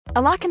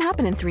A lot can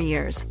happen in 3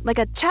 years, like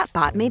a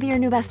chatbot may be your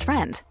new best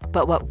friend.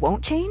 But what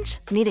won't change?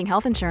 Needing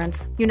health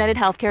insurance. United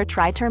Healthcare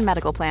Tri-Term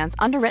Medical Plans,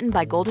 underwritten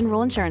by Golden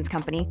Rule Insurance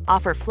Company,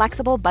 offer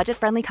flexible,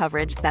 budget-friendly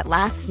coverage that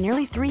lasts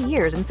nearly 3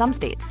 years in some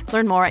states.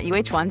 Learn more at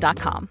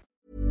uh1.com.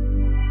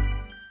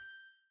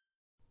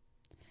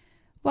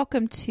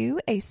 Welcome to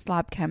A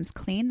Slob Comes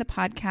Clean, the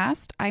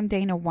podcast. I'm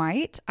Dana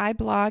White. I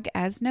blog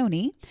as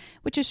Noni,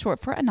 which is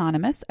short for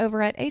anonymous,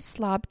 over at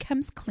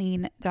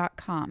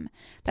aslobcomesclean.com.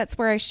 That's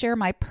where I share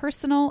my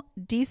personal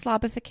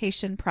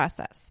deslobification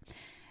process.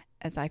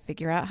 As I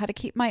figure out how to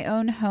keep my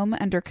own home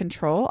under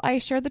control, I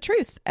share the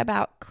truth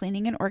about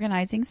cleaning and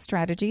organizing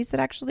strategies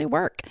that actually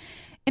work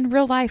in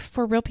real life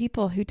for real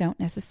people who don't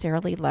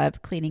necessarily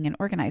love cleaning and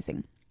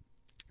organizing.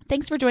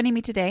 Thanks for joining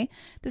me today.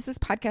 This is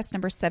podcast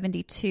number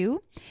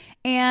 72,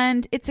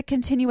 and it's a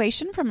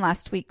continuation from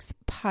last week's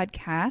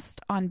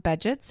podcast on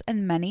budgets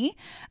and money.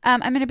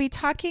 I'm going to be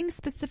talking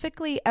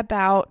specifically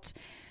about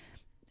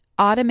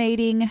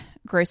automating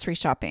grocery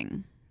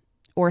shopping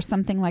or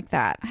something like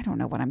that. I don't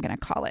know what I'm going to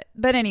call it.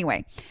 But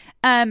anyway,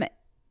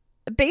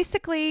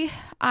 basically,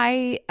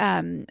 I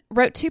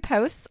wrote 2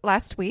 posts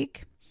last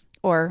week,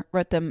 or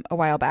wrote them a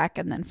while back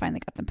and then finally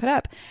got them put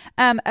up,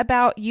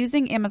 about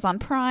using Amazon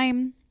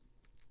Prime,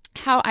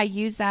 how I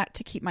use that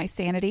to keep my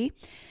sanity,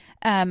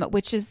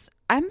 which is,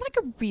 I'm like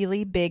a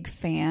really big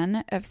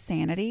fan of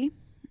sanity,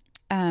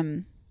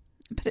 but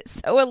it's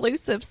so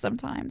elusive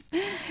sometimes.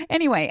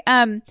 Anyway,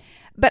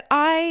 but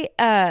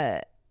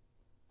I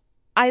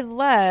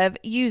love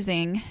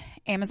using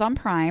Amazon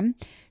Prime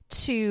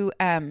to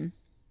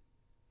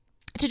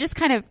just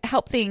kind of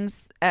help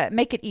things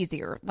make it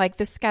easier, like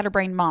the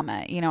scatterbrained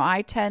mama. You know,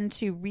 I tend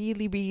to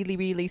really, really,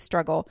 really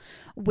struggle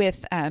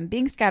with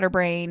being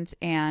scatterbrained.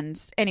 And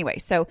anyway,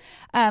 so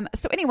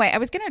anyway, I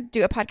was going to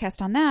do a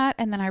podcast on that,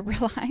 and then I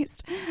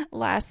realized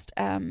last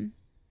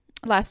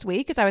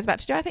week, as I was about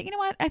to do, I think, you know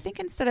what? I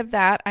think instead of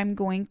that, I'm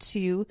going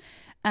to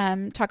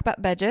talk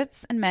about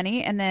budgets and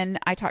money. And then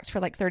I talked for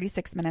like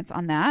 36 minutes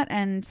on that.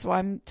 And so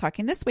I'm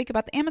talking this week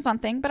about the Amazon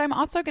thing, but I'm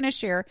also going to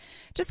share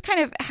just kind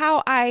of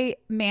how I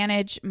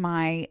manage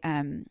my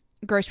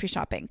grocery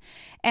shopping.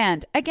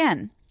 And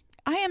again,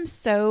 I am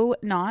so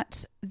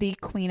not the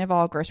queen of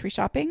all grocery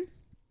shopping,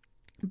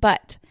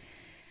 but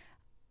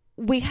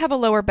we have a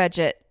lower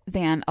budget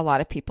than a lot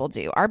of people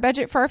do. Our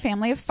budget for our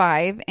family of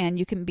 5, and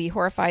you can be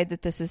horrified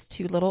that this is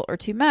too little or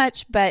too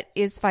much, but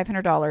is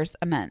 $500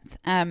 a month.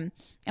 And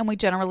we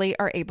generally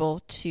are able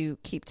to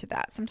keep to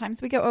that. Sometimes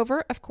we go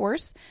over, of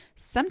course.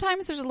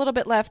 Sometimes there's a little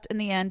bit left in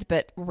the end,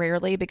 but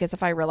rarely, because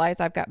if I realize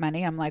I've got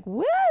money, I'm like,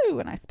 woo,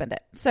 and I spend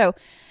it. So,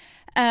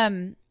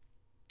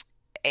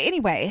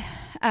 anyway,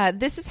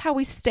 this is how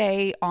we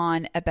stay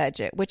on a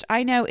budget, which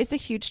I know is a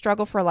huge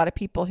struggle for a lot of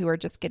people who are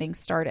just getting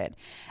started.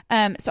 So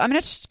I'm going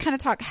to just kind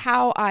of talk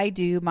how I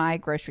do my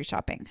grocery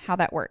shopping, how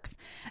that works.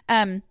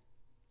 And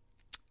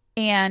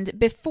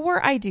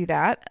before I do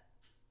that,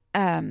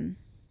 I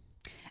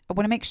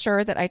want to make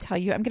sure that I tell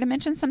you, I'm going to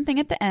mention something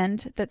at the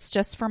end that's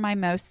just for my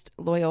most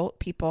loyal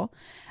people.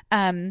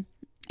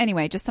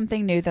 Anyway, just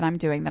something new that I'm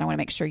doing that I want to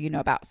make sure you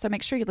know about. So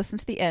make sure you listen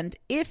to the end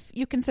if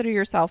you consider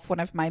yourself one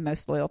of my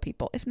most loyal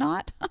people. If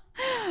not,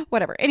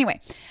 whatever. Anyway,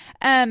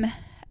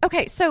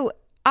 okay, so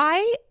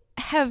I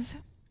have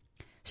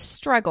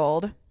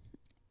struggled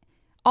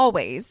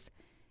always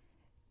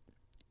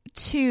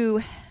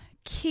to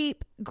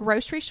keep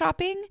grocery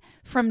shopping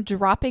from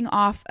dropping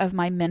off of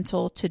my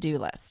mental to-do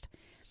list.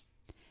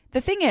 The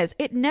thing is,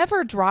 it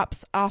never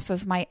drops off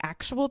of my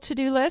actual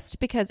to-do list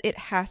because it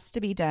has to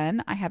be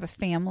done. I have a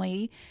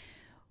family.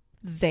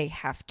 They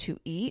have to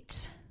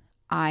eat.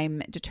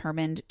 I'm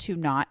determined to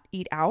not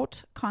eat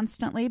out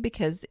constantly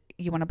because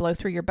you want to blow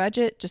through your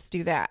budget, just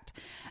do that.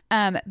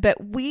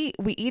 But we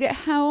eat at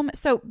home.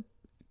 So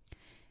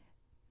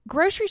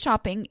grocery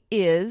shopping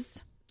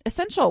is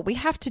essential. We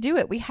have to do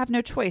it. We have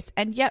no choice.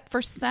 And yet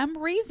for some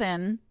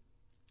reason,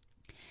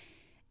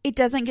 it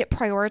doesn't get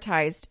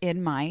prioritized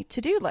in my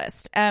to-do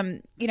list.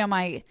 I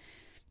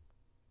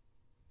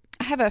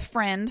have a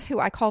friend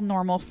who I call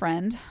Normal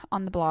Friend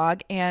on the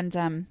blog.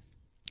 And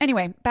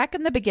anyway, back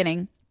in the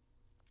beginning,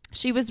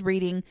 she was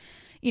reading,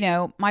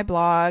 my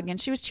blog,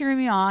 and she was cheering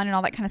me on and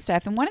all that kind of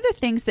stuff. And one of the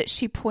things that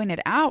she pointed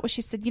out was,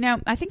 she said,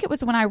 I think it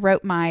was when I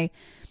wrote a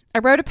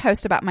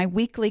post about my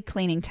weekly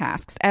cleaning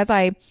tasks. As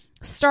I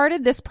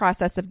started this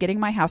process of getting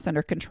my house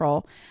under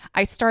control,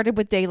 I started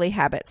with daily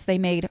habits. They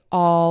made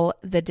all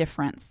the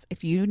difference.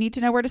 If you need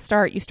to know where to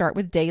start, you start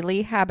with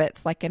daily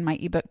habits, like in my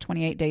ebook,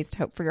 28 Days to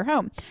Hope for Your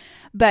Home.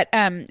 But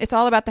it's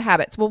all about the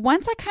habits. Well,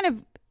 once I kind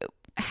of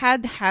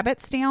had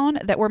habits down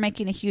that were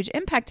making a huge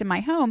impact in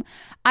my home,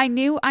 I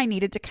knew I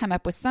needed to come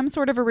up with some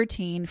sort of a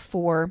routine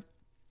for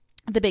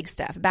the big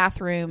stuff,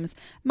 bathrooms,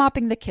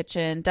 mopping the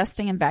kitchen,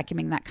 dusting and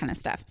vacuuming, that kind of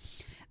stuff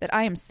that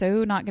I am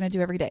so not going to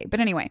do every day. But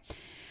anyway,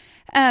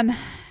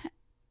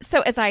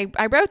 so as I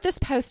wrote this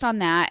post on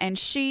that, and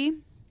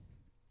she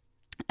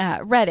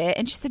read it,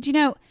 and she said,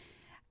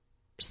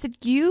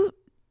 you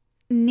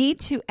need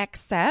to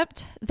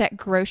accept that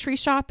grocery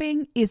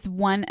shopping is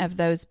one of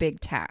those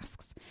big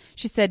tasks.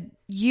 She said,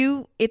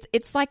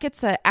 it's like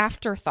it's an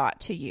afterthought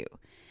to you.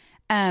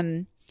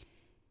 I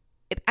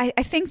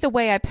think the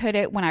way I put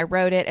it when I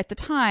wrote it at the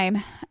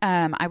time,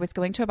 I was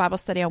going to a Bible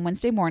study on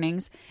Wednesday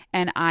mornings,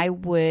 and I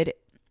would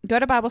go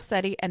to Bible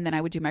study and then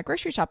I would do my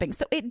grocery shopping.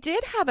 So it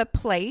did have a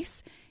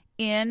place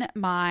in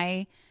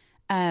my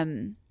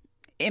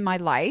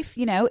life,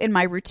 in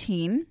my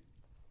routine.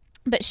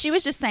 But she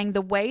was just saying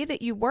the way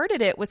that you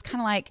worded it was kind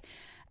of like,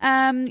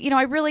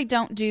 I really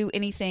don't do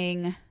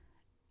anything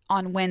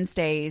on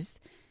Wednesdays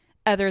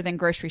other than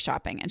grocery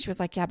shopping. And she was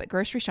like, yeah, but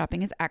grocery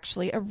shopping is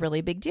actually a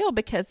really big deal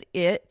because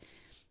it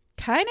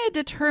kind of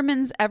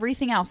determines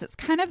everything else. It's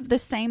kind of the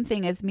same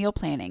thing as meal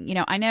planning.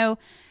 I know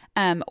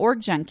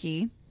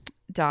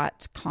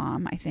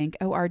orgjunkie.com, I think,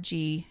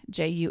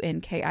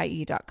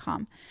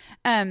 orgjunkie.com.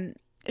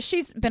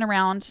 She's been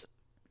around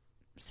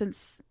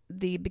since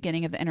the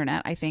beginning of the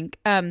internet, I think.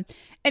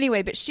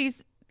 Anyway, but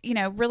she's,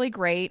 really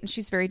great, and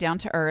she's very down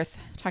to earth,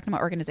 talking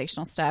about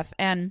organizational stuff.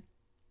 And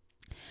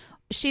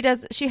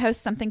she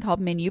hosts something called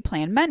Menu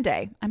Plan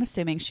Monday. I'm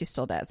assuming she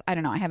still does. I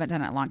don't know. I haven't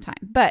done it in a long time.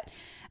 But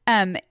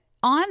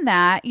on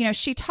that,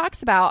 she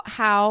talks about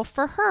how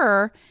for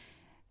her,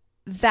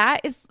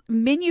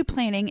 menu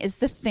planning is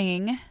the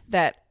thing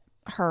that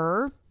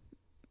her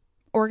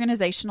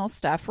organizational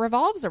stuff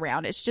revolves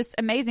around. It's just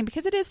amazing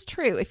because it is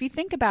true. If you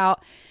think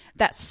about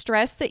that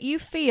stress that you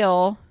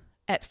feel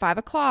at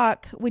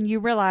 5:00 when you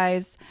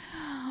realize,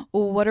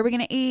 what are we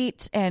going to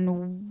eat?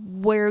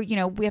 And where,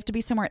 we have to be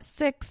somewhere at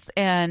 6,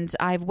 and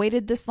I've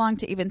waited this long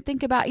to even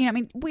think about,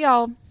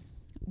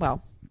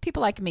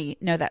 people like me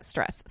know that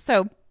stress.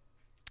 So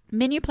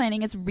menu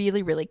planning is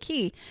really, really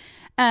key.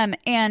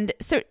 And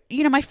so,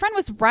 my friend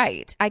was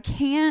right. I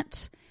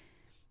can't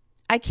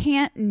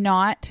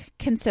not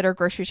consider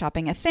grocery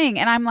shopping a thing.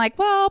 And I'm like,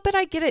 well, but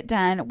I get it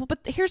done. Well, but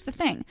here's the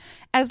thing.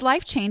 As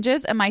life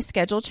changes and my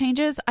schedule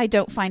changes, I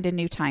don't find a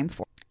new time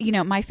for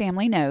it. My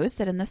family knows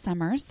that in the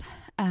summers,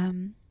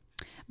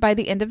 by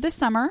the end of the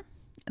summer,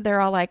 they're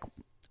all like,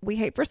 we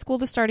hate for school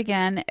to start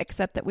again,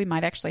 except that we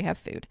might actually have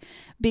food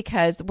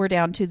because we're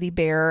down to the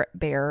bare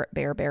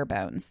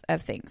bones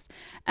of things.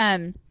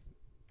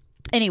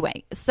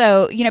 Anyway,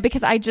 so,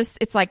 because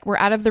it's like we're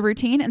out of the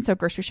routine, and so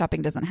grocery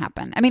shopping doesn't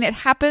happen. I mean, it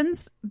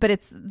happens, but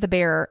it's the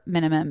bare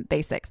minimum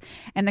basics.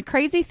 And the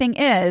crazy thing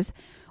is,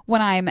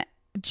 when I'm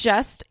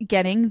just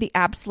getting the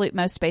absolute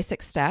most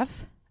basic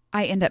stuff,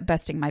 I end up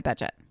busting my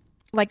budget.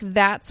 Like,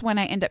 that's when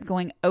I end up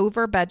going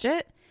over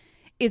budget,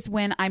 is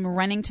when I'm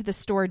running to the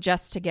store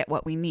just to get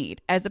what we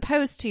need, as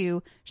opposed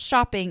to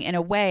shopping in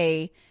a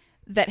way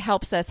that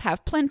helps us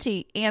have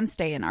plenty and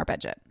stay in our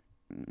budget.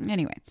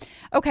 Anyway,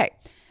 okay.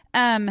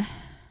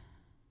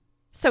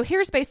 So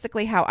here's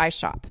basically how I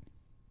shop.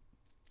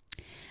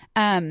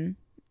 Okay.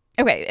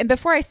 And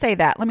before I say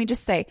that, let me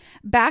just say,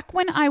 back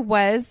when I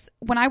was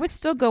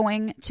still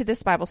going to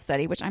this Bible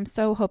study, which I'm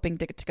so hoping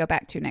to go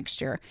back to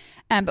next year.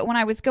 But when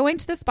I was going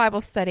to this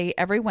Bible study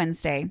every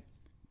Wednesday,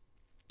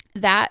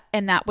 that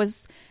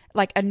was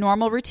like a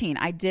normal routine.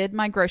 I did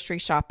my grocery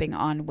shopping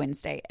on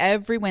Wednesday.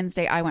 Every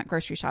Wednesday I went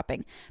grocery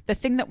shopping. The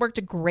thing that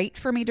worked great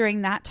for me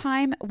during that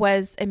time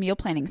was a meal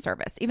planning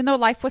service. Even though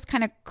life was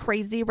kind of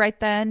crazy right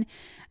then,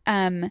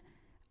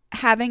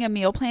 having a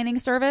meal planning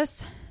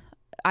service,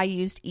 I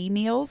used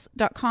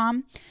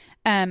emeals.com.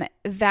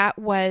 That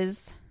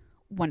was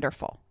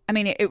wonderful. I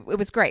mean, it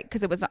was great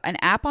because it was an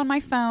app on my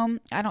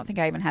phone. I don't think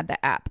I even had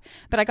the app,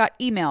 but I got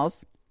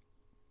emails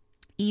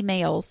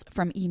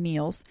from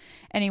eMeals.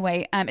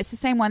 Anyway, it's the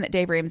same one that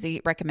Dave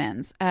Ramsey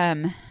recommends.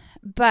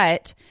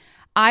 But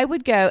I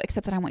would go,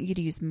 except that I want you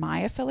to use my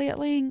affiliate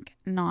link,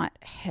 not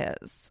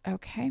his.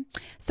 Okay.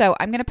 So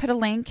I'm going to put a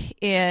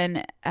link in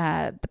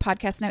the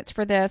podcast notes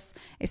for this,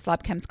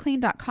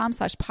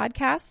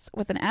 aslobcomesclean.com/podcasts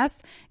with an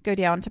S. Go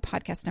down to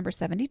podcast number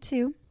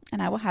 72.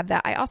 And I will have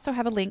that. I also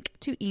have a link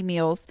to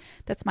eMeals.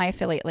 That's my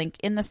affiliate link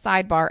in the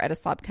sidebar at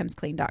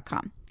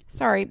aslobcomesclean.com.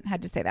 Sorry,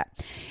 had to say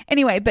that.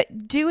 Anyway,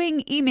 but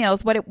doing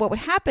emails, what would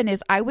happen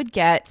is I would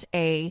get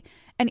an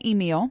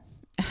email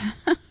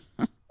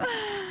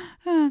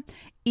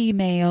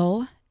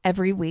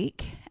every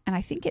week, and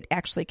I think it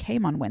actually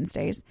came on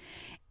Wednesdays,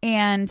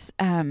 and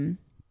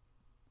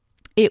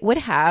it would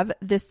have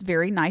this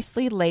very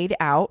nicely laid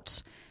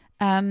out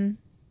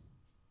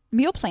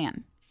meal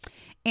plan.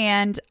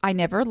 And I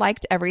never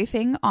liked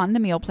everything on the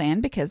meal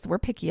plan because we're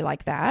picky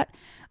like that,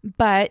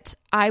 but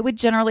I would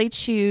generally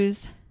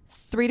choose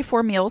 3 to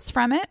 4 meals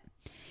from it,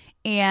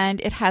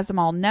 and it has them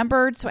all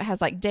numbered. So it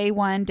has like day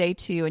 1, day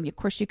 2, and of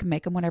course you can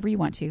make them whenever you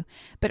want to,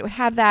 but it would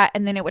have that.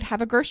 And then it would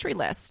have a grocery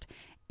list,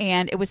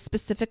 and it was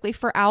specifically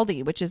for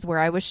Aldi, which is where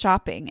I was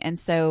shopping. And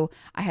so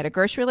I had a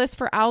grocery list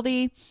for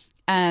Aldi,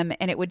 and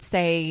it would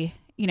say,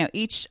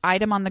 each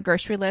item on the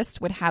grocery list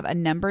would have a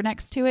number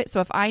next to it. So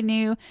if I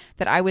knew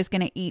that I was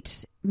going to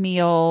eat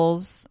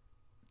meals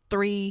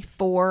 3,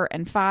 4,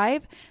 and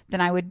 5, then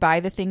I would buy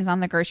the things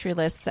on the grocery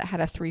list that had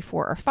a 3,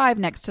 4, or 5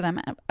 next to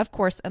them. Of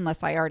course,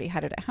 unless I already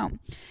had it at home.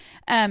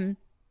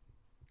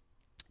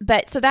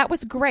 But so that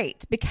was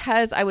great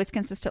because I was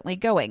consistently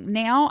going.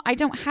 Now I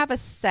don't have a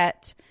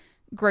set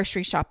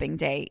grocery shopping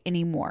day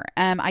anymore.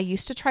 I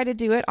used to try to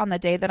do it on the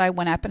day that I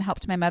went up and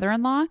helped my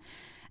mother-in-law.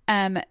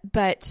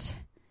 But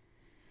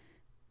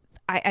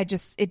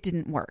it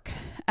didn't work.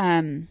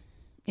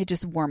 It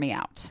just wore me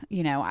out.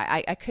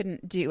 I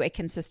couldn't do a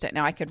consistent.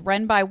 Now I could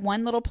run by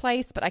one little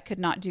place, but I could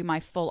not do my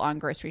full on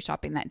grocery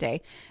shopping that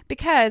day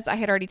because I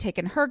had already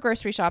taken her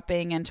grocery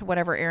shopping and to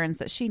whatever errands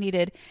that she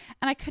needed.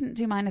 And I couldn't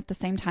do mine at the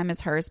same time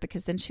as hers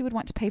because then she would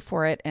want to pay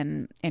for it.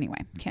 And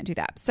anyway, can't do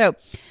that. So,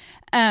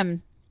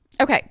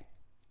 okay.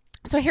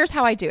 So here's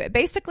how I do it.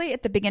 Basically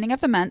at the beginning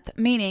of the month,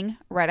 meaning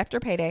right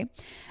after payday,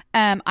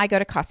 I go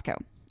to Costco.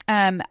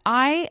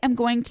 I am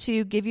going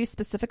to give you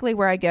specifically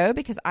where I go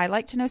because I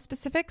like to know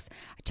specifics.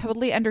 I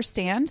totally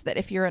understand that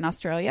if you're in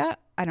Australia,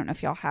 I don't know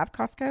if y'all have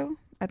Costco.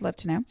 I'd love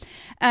to know.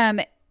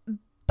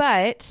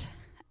 But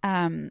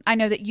I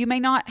know that you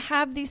may not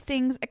have these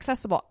things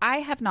accessible. I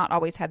have not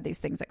always had these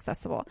things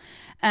accessible.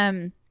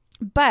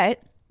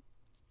 But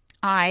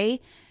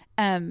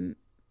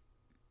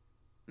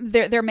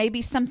there may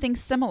be something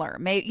similar.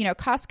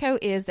 Costco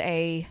is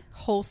a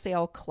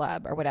wholesale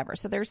club or whatever.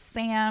 So there's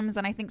Sam's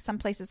and I think some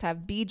places have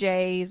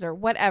BJ's or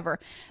whatever,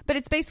 but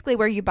it's basically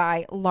where you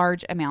buy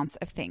large amounts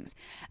of things.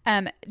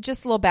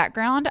 Just a little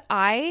background.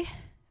 I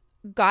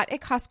got a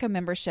Costco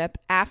membership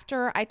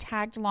after I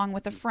tagged along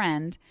with a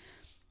friend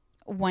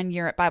one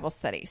year at Bible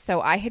study.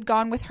 So I had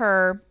gone with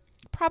her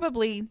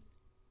probably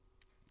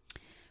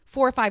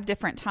 4 or 5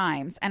 different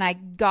times and I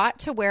got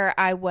to where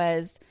I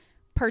was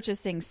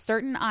purchasing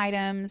certain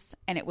items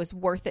and it was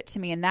worth it to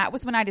me. And that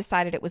was when I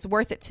decided it was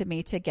worth it to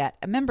me to get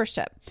a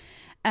membership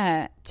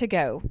to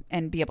go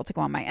and be able to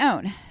go on my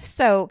own.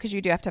 So, because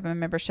you do have to have a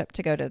membership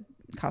to go to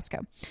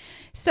Costco.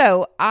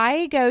 So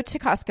I go to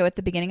Costco at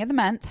the beginning of the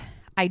month.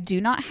 I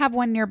do not have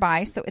one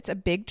nearby. So it's a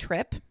big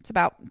trip. It's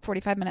about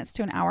 45 minutes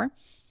to an hour.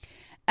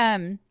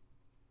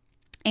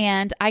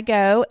 And I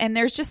go and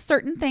there's just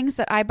certain things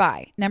that I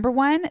buy. Number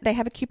one, they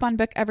have a coupon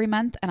book every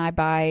month and I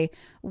buy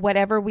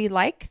whatever we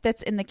like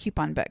that's in the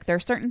coupon book. There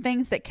are certain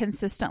things that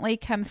consistently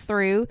come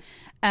through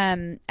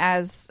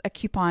as a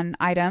coupon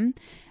item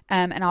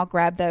and I'll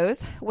grab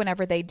those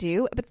whenever they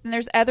do. But then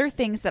there's other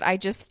things that I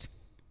just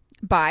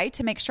buy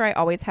to make sure I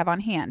always have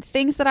on hand.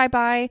 Things that I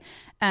buy,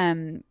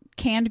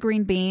 canned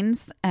green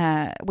beans,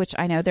 which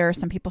I know there are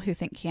some people who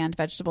think canned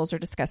vegetables are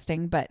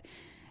disgusting, but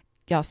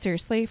y'all,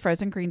 seriously,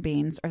 frozen green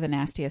beans are the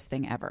nastiest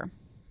thing ever.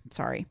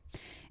 Sorry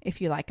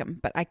if you like them,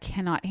 but I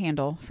cannot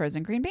handle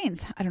frozen green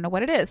beans. I don't know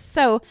what it is.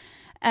 So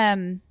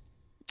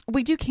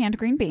we do canned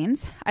green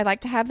beans. I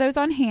like to have those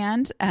on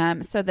hand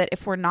so that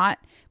if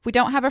we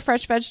don't have a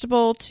fresh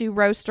vegetable to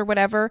roast or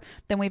whatever,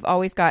 then we've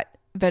always got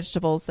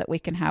vegetables that we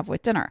can have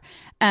with dinner.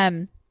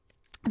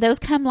 Those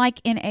come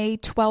like in a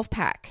 12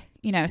 pack,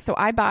 so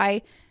I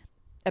buy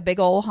a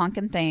big old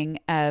honking thing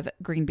of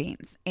green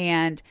beans.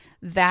 And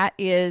that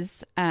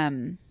is,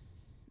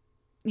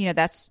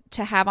 that's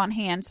to have on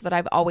hand so that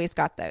I've always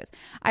got those.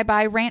 I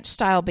buy ranch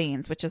style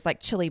beans, which is like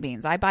chili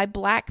beans. I buy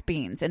black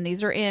beans and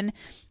these are in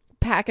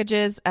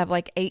packages of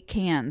like 8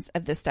 cans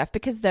of this stuff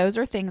because those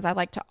are things I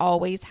like to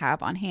always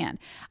have on hand.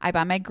 I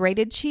buy my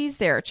grated cheese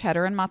there,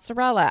 cheddar and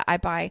mozzarella. I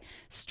buy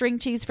string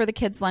cheese for the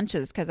kids'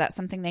 lunches because that's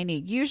something they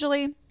need.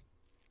 Usually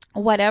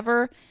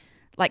whatever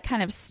like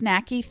kind of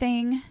snacky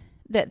thing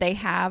that they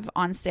have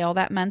on sale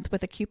that month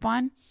with a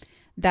coupon,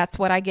 that's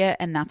what I get.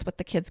 And that's what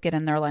the kids get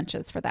in their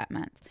lunches for that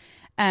month.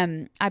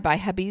 I buy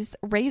hubby's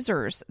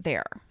razors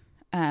there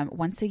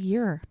once a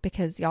year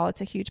because y'all,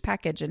 it's a huge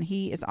package and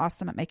he is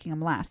awesome at making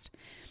them last,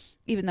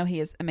 even though he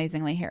is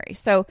amazingly hairy.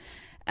 So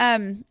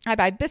I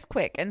buy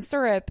Bisquick and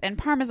syrup and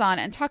Parmesan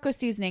and taco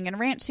seasoning and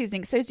ranch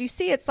seasoning. So as you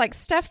see, it's like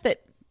stuff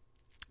that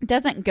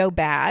doesn't go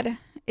bad.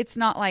 It's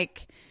not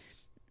like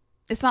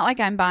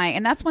I'm buying,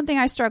 and that's one thing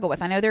I struggle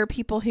with. I know there are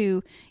people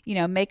who,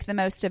 make the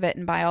most of it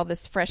and buy all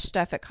this fresh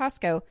stuff at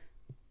Costco.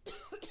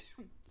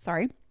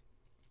 Sorry.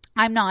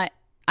 I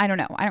don't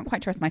know. I don't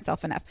quite trust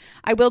myself enough.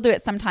 I will do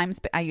it sometimes,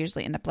 but I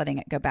usually end up letting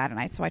it go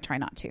bad, so I try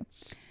not to.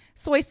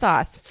 Soy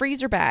sauce,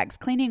 freezer bags,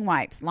 cleaning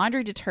wipes,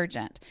 laundry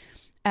detergent,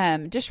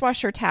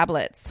 dishwasher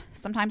tablets.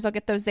 Sometimes I'll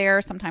get those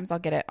there. Sometimes I'll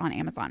get it on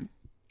Amazon.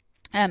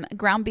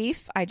 Ground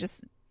beef, I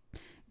just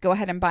go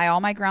ahead and buy all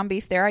my ground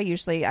beef there.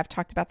 I've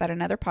talked about that in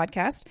another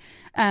podcast.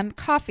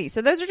 Coffee.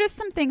 So those are just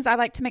some things I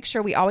like to make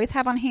sure we always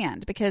have on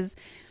hand because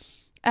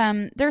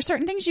there are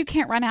certain things you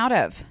can't run out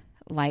of,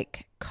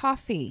 like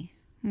coffee,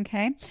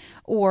 okay?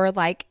 Or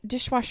like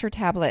dishwasher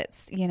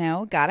tablets,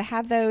 got to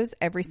have those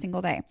every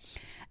single day.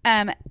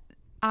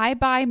 I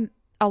buy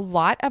a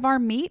lot of our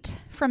meat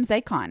from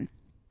Zaycon.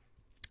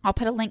 I'll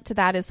put a link to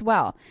that as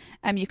well.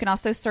 You can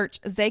also search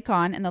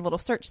Zaycon in the little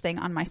search thing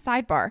on my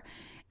sidebar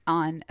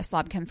on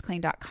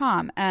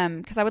slobcomesclean.com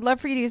because I would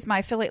love for you to use my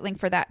affiliate link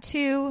for that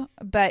too.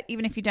 But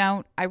even if you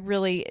don't, I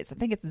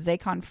think it's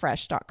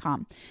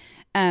zayconfresh.com.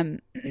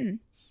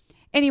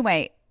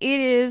 Anyway,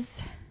 it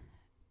is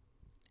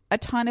a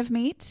ton of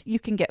meat. You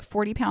can get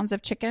 40 pounds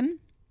of chicken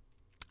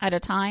at a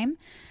time.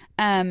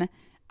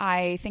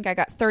 I think I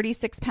got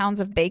 36 pounds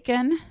of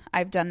bacon.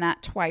 I've done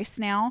that twice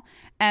now.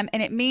 And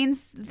it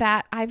means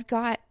that I've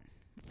got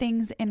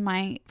things in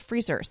my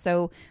freezer.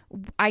 So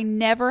I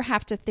never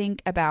have to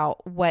think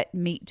about what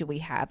meat do we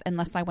have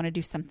unless I want to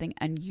do something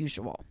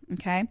unusual.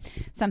 Okay.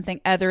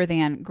 Something other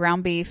than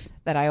ground beef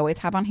that I always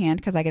have on hand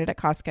because I get it at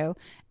Costco,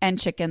 and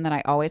chicken that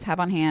I always have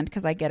on hand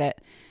because I get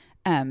it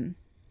from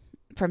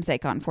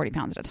Zaycon 40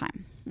 pounds at a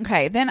time.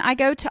 Okay. Then I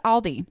go to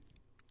Aldi,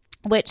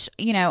 which,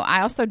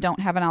 I also don't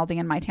have an Aldi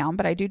in my town,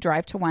 but I do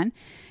drive to one,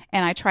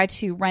 and I try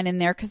to run in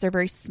there because they're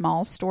very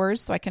small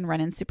stores. So I can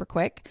run in super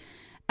quick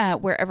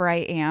wherever I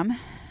am.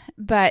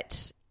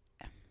 But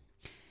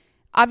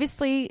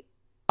obviously,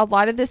 a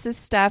lot of this is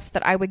stuff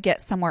that I would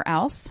get somewhere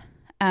else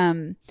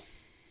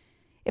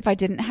if I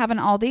didn't have an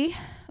Aldi.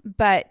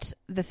 But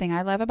the thing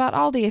I love about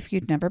Aldi, if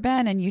you've never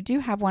been and you do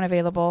have one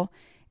available,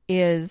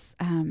 is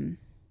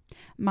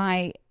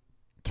my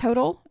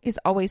total is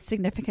always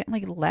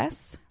significantly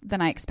less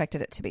than I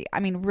expected it to be. I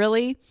mean,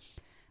 really,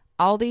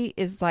 Aldi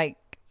is like,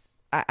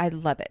 I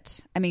love it.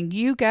 I mean,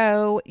 you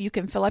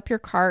can fill up your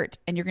cart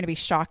and you're going to be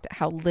shocked at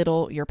how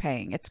little you're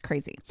paying. It's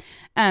crazy.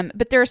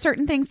 But there are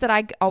certain things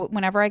that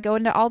whenever I go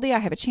into Aldi, I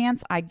have a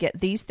chance, I get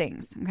these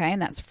things. Okay. And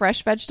that's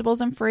fresh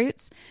vegetables and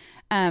fruits,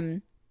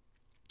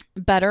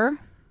 butter,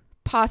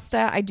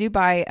 pasta. I do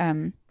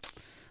buy,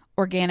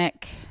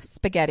 organic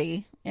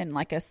spaghetti in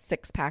like a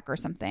 6-pack or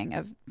something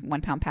of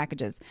 1-pound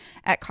packages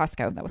at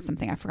Costco. That was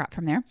something I forgot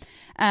from there.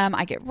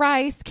 I get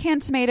rice,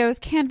 canned tomatoes,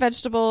 canned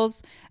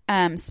vegetables,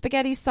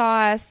 spaghetti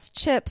sauce,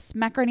 chips,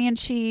 macaroni and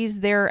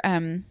cheese. Their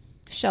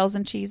shells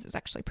and cheese is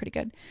actually pretty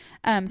good.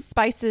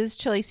 Spices,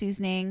 chili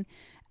seasoning,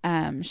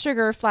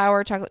 sugar,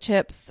 flour, chocolate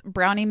chips,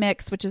 brownie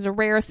mix, which is a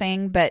rare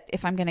thing, but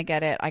if I'm going to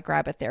get it, I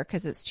grab it there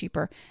because it's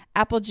cheaper.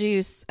 Apple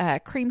juice,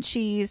 cream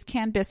cheese,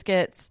 canned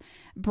biscuits,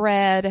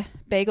 bread,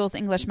 bagels,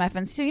 English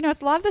muffins. So,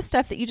 it's a lot of the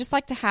stuff that you just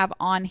like to have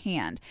on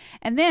hand.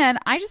 And then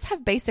I just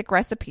have basic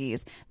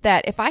recipes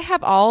that if I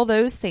have all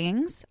those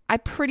things, I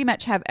pretty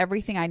much have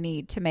everything I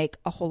need to make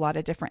a whole lot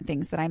of different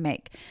things that I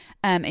make.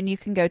 And you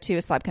can go to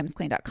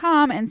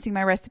aslobcomesclean.com and see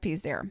my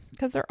recipes there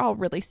because they're all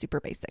really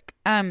super basic.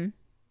 And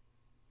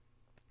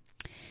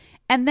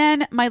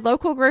then my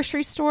local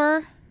grocery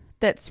store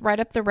that's right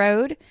up the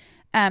road,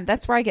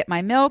 that's where I get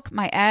my milk,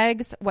 my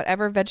eggs,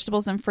 whatever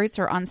vegetables and fruits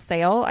are on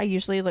sale. I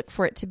usually look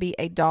for it to be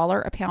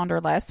 $1 a pound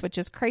or less, which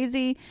is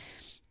crazy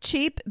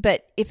cheap.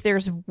 But if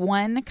there's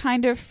one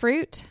kind of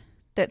fruit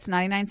that's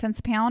 99 cents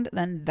a pound,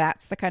 then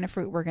that's the kind of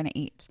fruit we're going to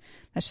eat.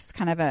 That's just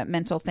kind of a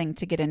mental thing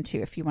to get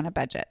into if you want to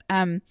budget.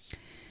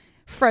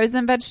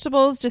 Frozen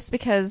vegetables, just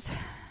because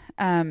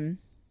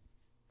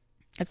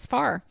it's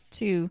far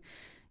to...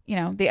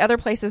 the other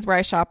places where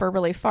I shop are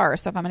really far.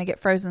 So if I'm going to get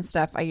frozen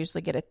stuff, I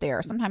usually get it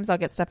there. Sometimes I'll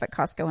get stuff at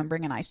Costco and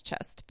bring an ice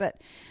chest. But,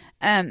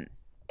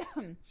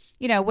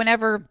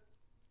 whenever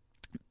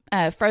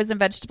frozen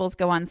vegetables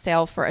go on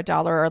sale for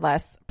 $1 or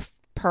less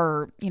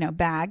per,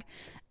 bag,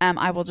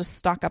 I will just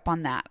stock up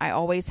on that. I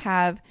always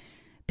have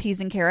peas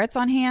and carrots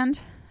on hand,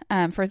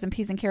 frozen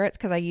peas and carrots,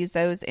 because I use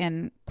those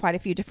in quite a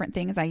few different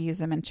things. I use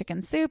them in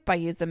chicken soup. I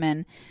use them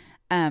in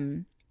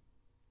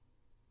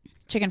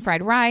chicken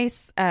fried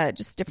rice,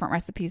 just different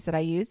recipes that I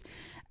use.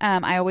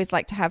 I always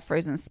like to have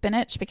frozen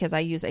spinach because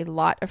I use a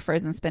lot of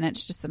frozen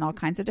spinach just in all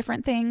kinds of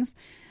different things.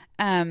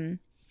 If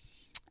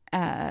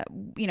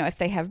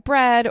they have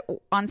bread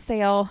on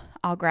sale,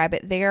 I'll grab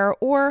it there,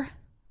 or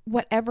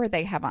whatever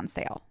they have on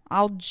sale.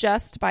 I'll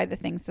just buy the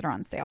things that are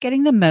on sale.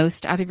 Getting the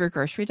most out of your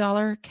grocery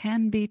dollar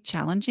can be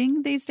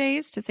challenging these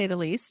days, to say the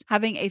least.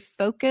 Having a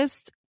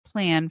focused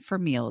plan for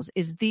meals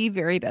is the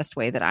very best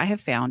way that I have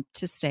found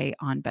to stay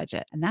on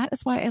budget. And that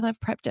is why I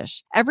love Prep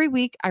Dish. Every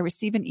week, I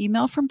receive an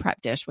email from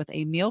Prep Dish with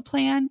a meal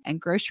plan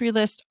and grocery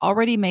list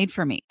already made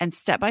for me, and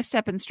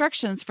step-by-step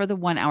instructions for the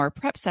 1-hour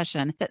prep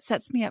session that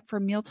sets me up for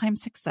mealtime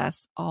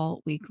success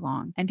all week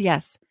long. And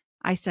yes,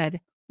 I said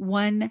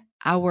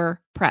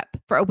 1-hour prep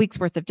for a week's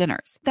worth of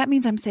dinners. That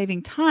means I'm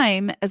saving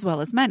time as well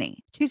as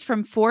money. Choose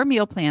from 4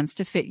 meal plans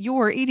to fit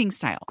your eating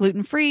style: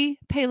 gluten-free,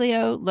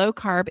 paleo, low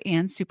carb,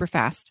 and super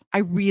fast. I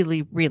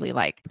really, really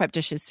like Prep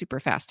Dish's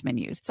super fast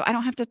menus, so I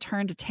don't have to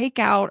turn to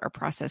takeout or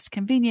processed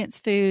convenience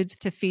foods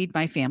to feed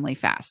my family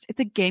fast. It's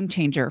a game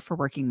changer for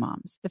working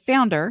moms. The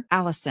founder,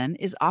 Allison,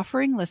 is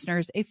offering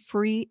listeners a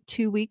free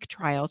 2-week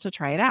trial to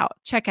try it out.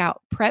 Check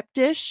out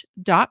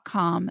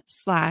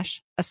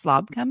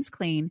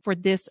prepdish.com/aslobcomesclean for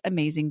this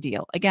amazing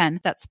deal. Again,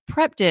 that's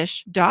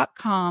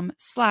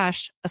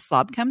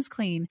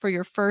prepdish.com/aslobcomesclean for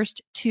your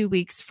first 2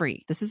 weeks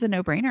free. This is a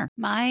no-brainer.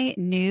 My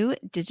new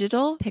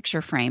digital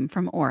picture frame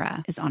from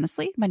Aura is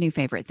honestly my new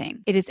favorite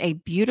thing. It is a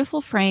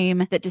beautiful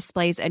frame that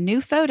displays a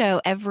new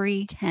photo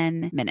every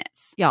 10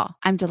 minutes. Y'all,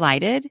 I'm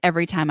delighted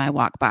every time I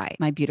walk by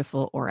my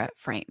beautiful Aura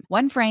frame.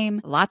 One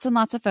frame, lots and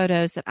lots of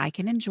photos that I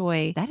can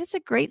enjoy. That is a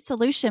great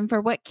solution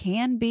for what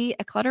can be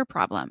a clutter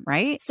problem,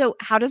 right? So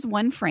how does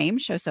one frame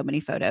show show so many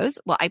photos.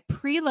 Well, I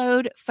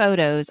preload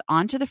photos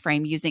onto the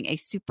frame using a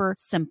super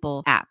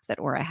simple app that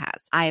Aura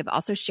has. I have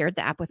also shared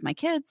the app with my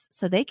kids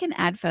so they can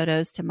add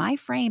photos to my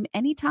frame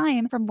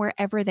anytime from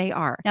wherever they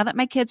are. Now that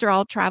my kids are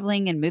all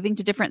traveling and moving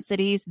to different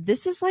cities,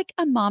 this is like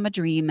a mama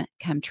dream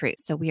come true.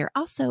 So we are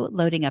also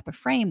loading up a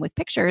frame with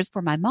pictures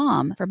for my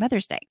mom for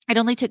Mother's Day. It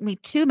only took me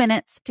 2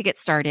 minutes to get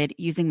started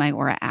using my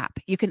Aura app.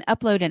 You can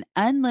upload an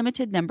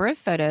unlimited number of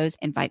photos,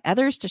 invite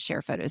others to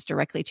share photos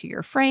directly to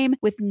your frame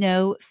with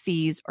no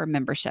fees or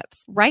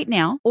memberships. Right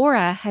now,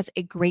 Aura has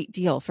a great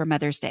deal for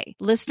Mother's Day.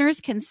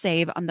 Listeners can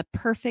save on the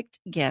perfect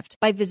gift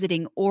by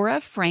visiting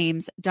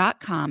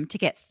auraframes.com to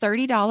get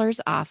 $30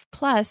 off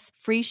plus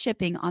free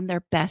shipping on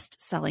their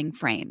best-selling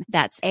frame.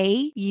 That's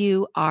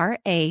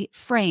AURA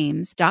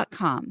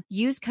frames.com.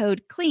 Use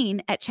code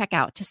CLEAN at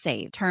checkout to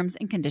save. Terms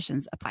and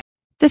conditions apply.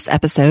 This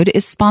episode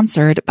is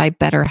sponsored by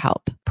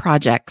BetterHelp.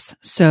 Projects,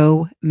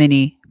 so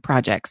many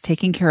projects.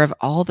 Taking care of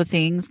all the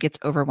things gets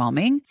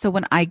overwhelming. So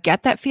when I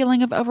get that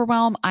feeling of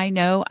overwhelm, I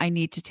know I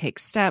need to take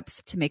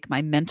steps to make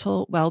my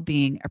mental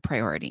well-being a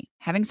priority.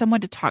 Having someone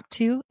to talk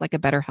to, like a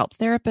BetterHelp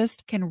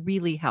therapist, can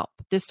really help.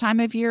 This time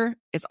of year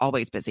is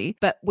always busy,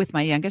 but with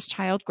my youngest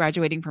child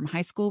graduating from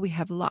high school, we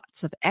have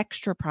lots of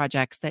extra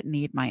projects that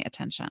need my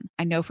attention.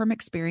 I know from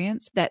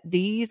experience that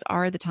these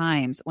are the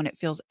times when it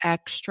feels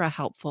extra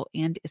helpful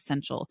and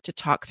essential to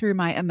talk through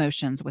my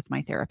emotions with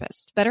my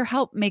therapist.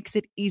 BetterHelp makes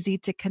it easy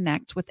to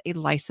connect with a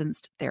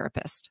licensed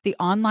therapist. The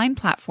online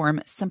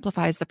platform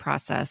simplifies the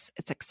process.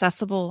 It's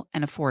accessible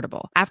and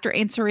affordable. After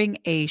answering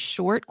a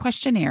short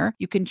questionnaire,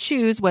 you can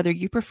choose whether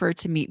you prefer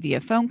to meet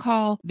via phone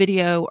call,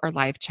 video, or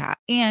live chat,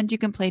 and you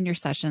can plan your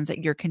sessions at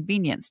your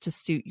convenience to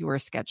suit your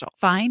schedule.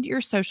 Find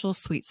your social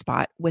sweet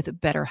spot with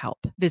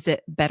BetterHelp.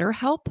 Visit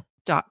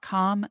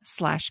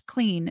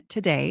BetterHelp.com/clean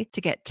today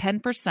to get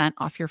 10%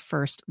 off your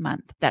first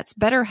month. That's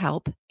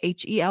BetterHelp,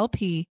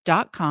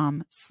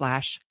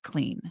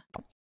 HELP.com/clean.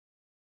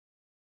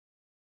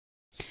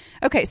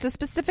 Okay, so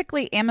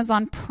specifically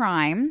Amazon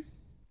Prime,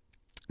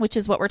 which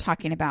is what we're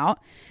talking about.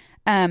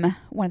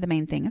 One of the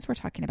main things we're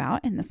talking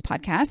about in this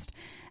podcast.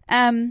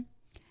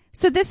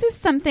 So this is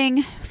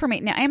something for me.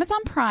 Now, Amazon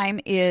Prime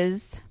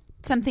is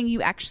something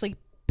you actually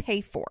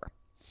pay for.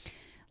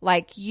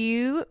 Like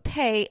you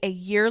pay a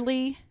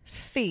yearly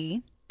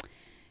fee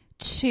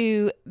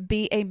to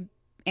be a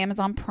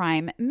Amazon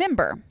Prime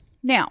member.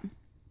 Now,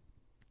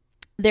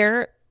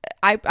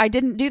 I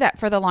didn't do that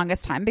for the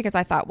longest time because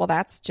I thought, well,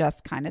 that's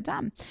just kind of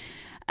dumb.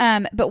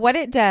 But what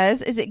it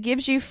does is it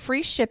gives you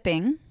free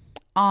shipping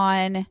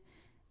on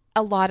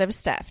a lot of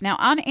stuff. Now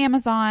on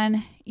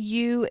Amazon,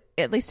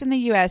 at least in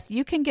the US,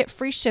 you can get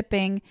free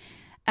shipping.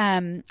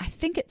 I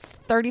think it's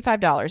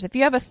 $35. If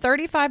you have a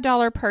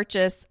 $35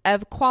 purchase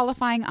of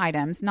qualifying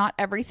items, not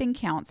everything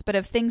counts, but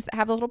of things that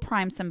have a little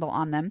Prime symbol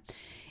on them,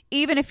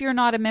 even if you're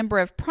not a member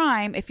of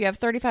Prime, if you have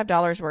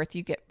 $35 worth,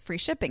 you get free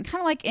shipping.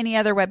 Kind of like any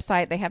other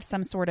website, they have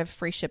some sort of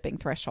free shipping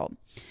threshold.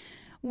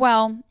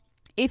 Well,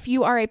 if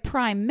you are a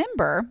Prime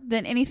member,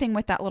 then anything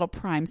with that little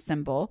Prime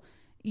symbol,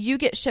 you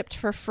get shipped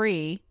for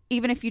free,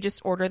 even if you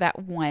just order that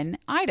one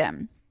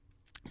item.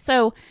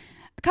 So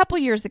a couple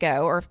years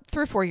ago, or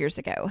 3 or 4 years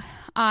ago,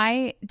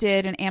 I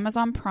did an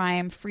Amazon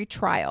Prime free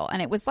trial,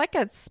 and it was like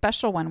a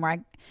special one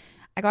where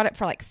I got it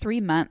for like 3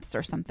 months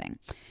or something.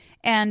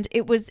 And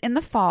it was in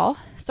the fall,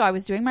 so I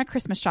was doing my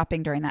Christmas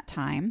shopping during that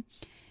time,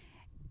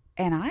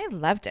 and I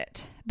loved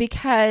it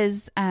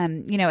because,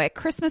 at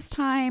Christmas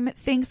time,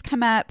 things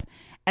come up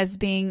as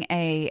being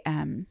a,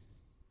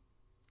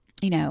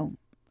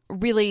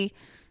 really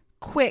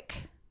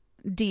quick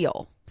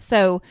deal.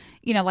 So,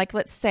 like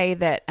let's say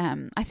that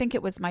I think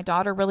it was my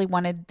daughter really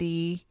wanted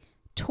the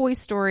Toy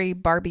Story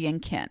Barbie and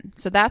Ken.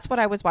 So that's what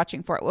I was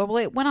watching for. Well,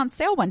 it went on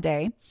sale one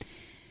day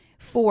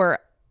for,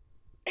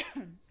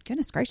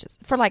 goodness gracious,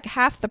 for like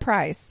half the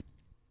price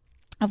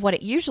of what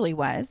it usually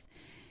was.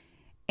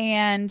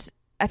 And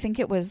I think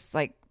it was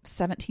like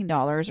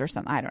 $17 or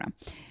something. I don't know.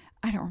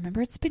 I don't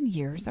remember. It's been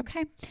years.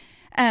 Okay.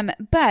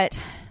 But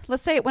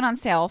let's say it went on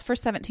sale for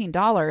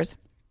 $17.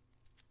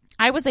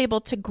 I was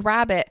able to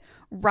grab it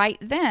right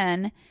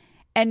then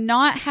and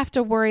not have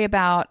to worry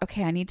about,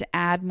 okay, I need to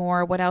add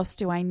more. What else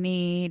do I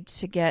need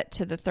to get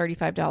to the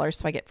 $35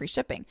 so I get free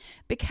shipping?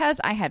 Because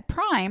I had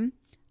Prime,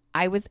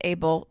 I was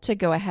able to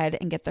go ahead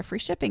and get the free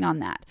shipping on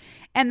that.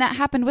 And that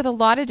happened with a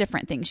lot of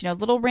different things.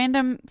 Little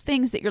random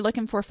things that you're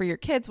looking for your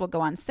kids will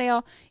go on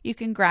sale. You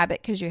can grab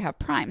it because you have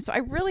Prime. So I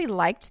really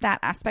liked that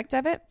aspect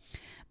of it.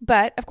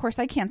 But of course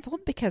I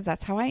canceled because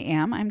that's how I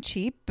am. I'm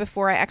cheap.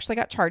 Before I actually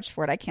got charged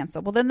for it, I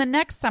canceled. Well, then the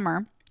next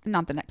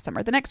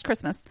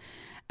Christmas,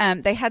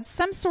 they had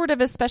some sort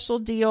of a special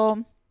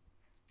deal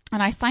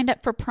and I signed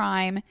up for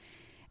Prime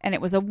and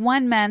it was a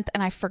 1 month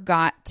and I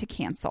forgot to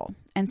cancel.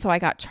 And so I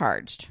got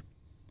charged.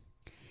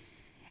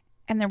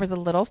 And there was a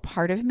little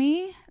part of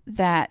me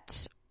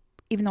that,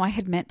 even though I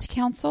had meant to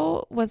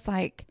cancel, was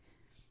like,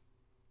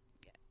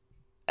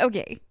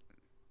 okay,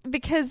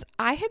 because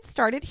I had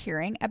started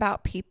hearing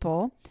about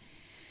people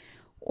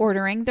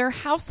ordering their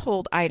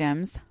household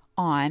items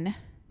on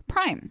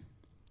Prime.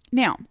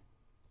 Now,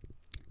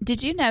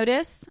 Did you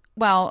notice?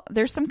 Well,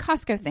 there's some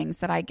Costco things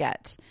that I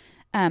get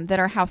that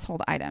are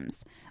household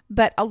items.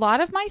 But a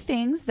lot of my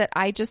things that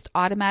I just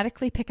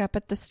automatically pick up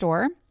at the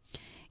store,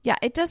 yeah,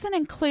 it doesn't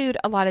include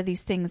a lot of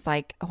these things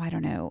like, oh, I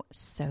don't know,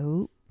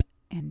 soap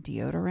and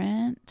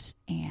deodorant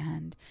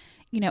and,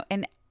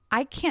 and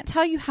I can't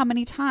tell you how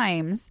many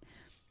times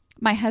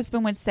my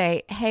husband would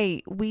say,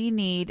 hey, we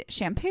need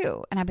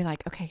shampoo. And I'd be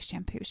like, okay,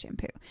 shampoo.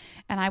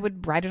 And I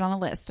would write it on a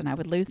list and I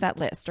would lose that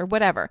list or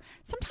whatever.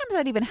 Sometimes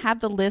I'd even have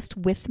the list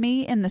with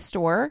me in the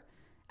store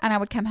and I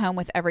would come home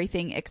with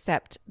everything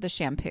except the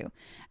shampoo,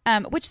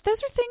 which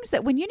those are things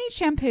that when you need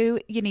shampoo,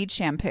 you need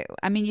shampoo.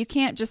 I mean, you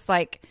can't just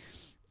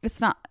it's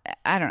not,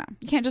 I don't know.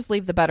 You can't just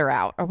leave the butter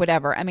out or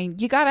whatever. I mean,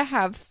 you got to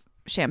have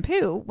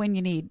shampoo when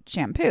you need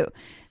shampoo.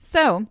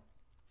 So,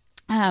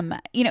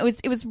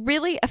 it was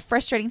really a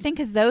frustrating thing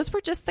because those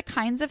were just the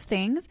kinds of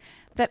things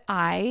that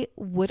I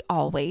would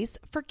always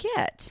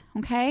forget.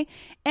 Okay.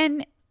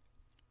 And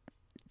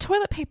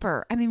toilet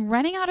paper,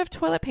 running out of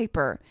toilet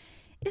paper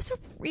is a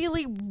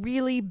really,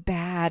 really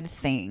bad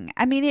thing.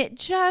 It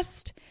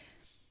just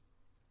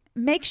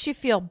makes you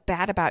feel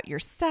bad about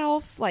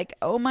yourself. Like,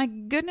 oh my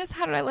goodness,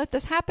 how did I let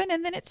this happen?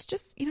 And then it's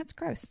just, it's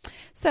gross.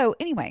 So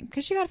anyway,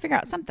 because you got to figure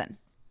out something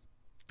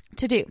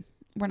to do.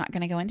 We're not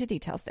going to go into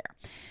details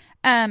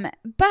there.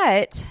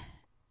 But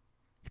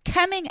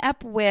coming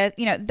up with,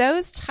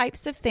 those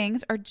types of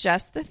things are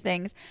just the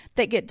things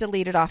that get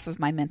deleted off of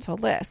my mental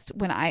list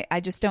when I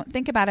just don't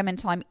think about them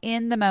until I'm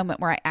in the moment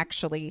where I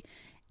actually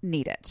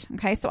need it.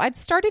 Okay. So I'd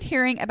started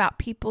hearing about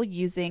people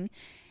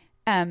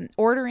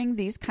ordering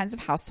these kinds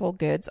of household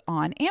goods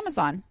on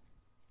Amazon.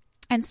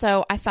 And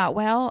so I thought,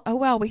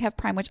 we have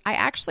Prime, which I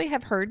actually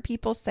have heard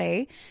people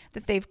say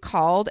that they've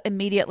called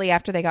immediately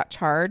after they got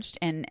charged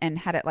and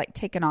had it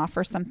taken off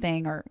or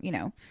something or,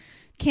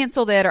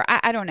 canceled it or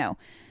I don't know.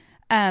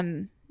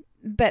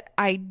 But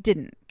I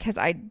didn't because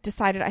I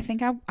decided I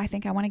think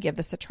I want to give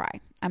this a try.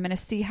 I'm going to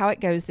see how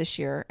it goes this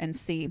year and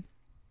see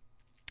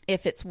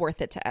if it's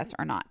worth it to us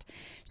or not.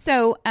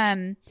 So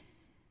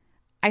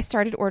I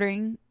started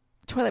ordering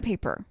toilet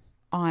paper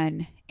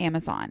on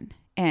Amazon.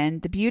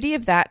 And the beauty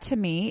of that to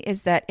me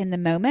is that in the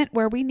moment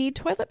where we need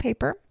toilet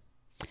paper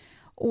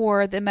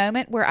or the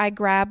moment where I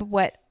grab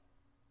what,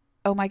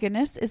 oh my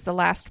goodness, is the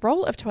last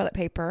roll of toilet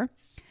paper,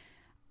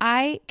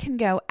 I can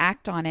go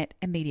act on it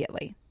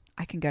immediately.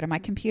 I can go to my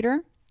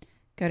computer,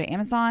 go to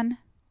Amazon,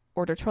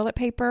 order toilet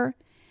paper,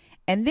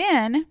 and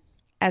then,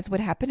 as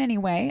would happen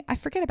anyway, I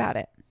forget about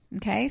it.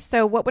 Okay,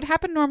 so what would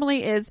happen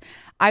normally is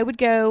I would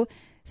go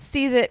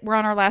see that we're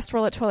on our last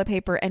roll of toilet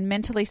paper and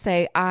mentally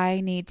say, I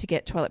need to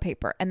get toilet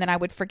paper. And then I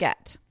would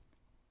forget.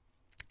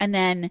 And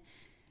then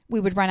we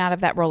would run out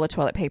of that roll of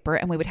toilet paper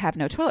and we would have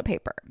no toilet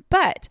paper.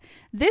 But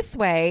this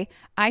way,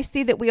 I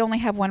see that we only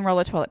have one roll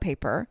of toilet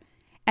paper.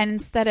 And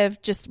instead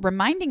of just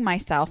reminding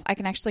myself, I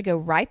can actually go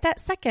right that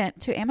second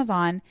to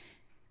Amazon,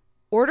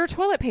 order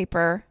toilet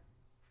paper,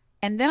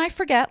 and then I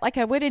forget like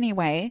I would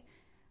anyway.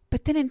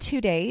 But then in 2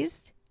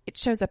 days, it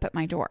shows up at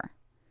my door.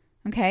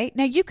 Okay.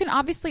 Now you can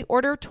obviously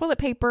order toilet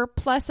paper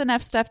plus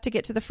enough stuff to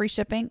get to the free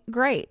shipping.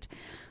 Great.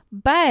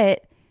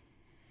 But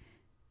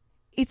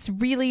it's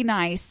really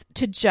nice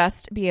to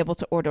just be able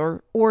to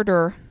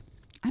order.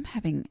 I'm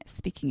having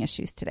speaking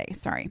issues today.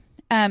 Sorry.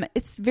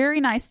 It's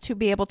very nice to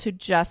be able to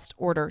just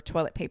order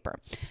toilet paper.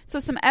 So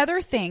some other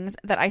things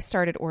that I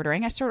started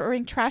ordering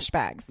trash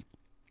bags.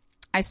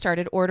 I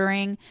started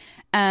ordering,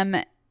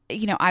 I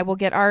will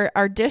get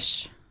our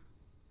dish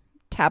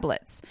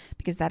tablets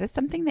because that is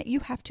something that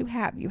you have to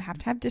have. You have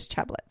to have dish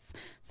tablets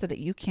so that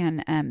you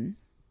can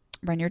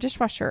run your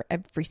dishwasher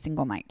every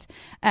single night.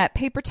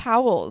 Paper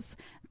towels.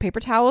 Paper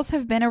towels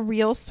have been a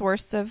real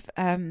source of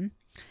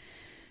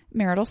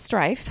marital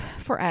strife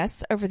for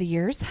us over the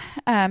years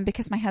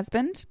because my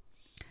husband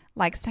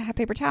likes to have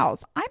paper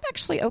towels. I'm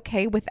actually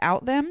okay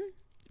without them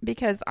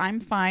because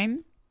I'm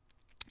fine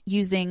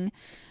using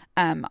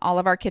all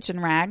of our kitchen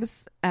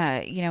rags,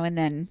 and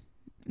then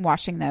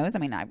washing those. I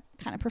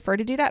kind of prefer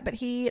to do that, but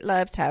he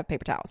loves to have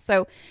paper towels.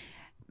 So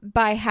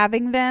by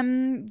having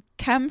them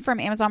come from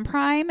Amazon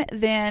Prime,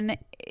 then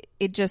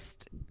it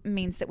just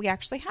means that we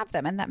actually have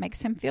them and that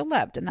makes him feel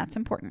loved. And that's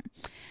important.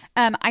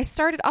 I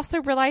started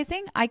also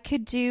realizing I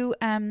could do,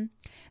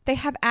 they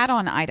have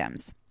add-on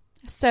items.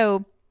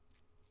 So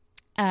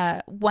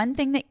one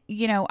thing that,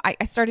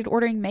 I started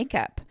ordering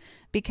makeup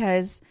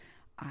because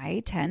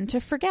I tend to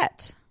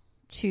forget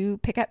to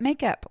pick up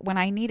makeup when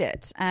I need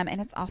it. And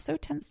it also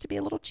tends to be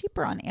a little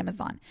cheaper on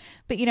Amazon.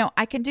 But,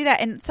 I can do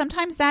that. And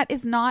sometimes that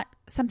is not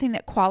something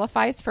that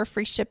qualifies for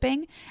free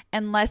shipping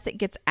unless it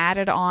gets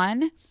added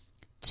on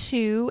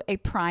to a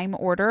Prime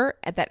order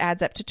that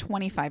adds up to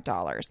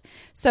 $25.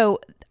 So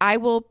I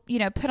will,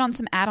 put on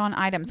some add-on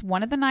items.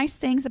 One of the nice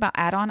things about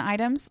add-on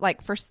items,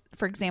 like for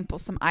example,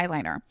 some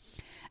eyeliner,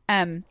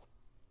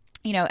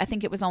 I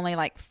think it was only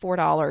like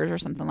 $4 or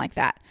something like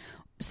that.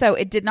 So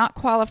it did not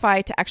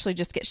qualify to actually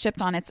just get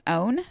shipped on its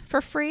own for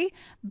free,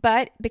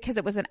 but because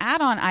it was an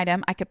add-on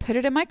item, I could put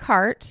it in my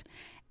cart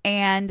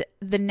And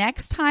the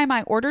next time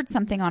I ordered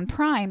something on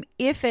Prime,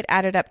 if it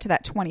added up to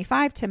that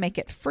 $25 to make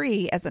it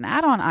free as an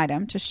add-on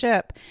item to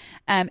ship,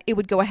 it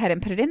would go ahead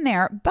and put it in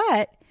there.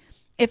 But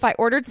if I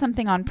ordered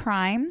something on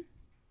Prime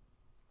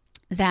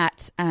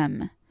that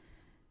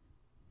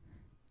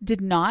did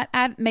not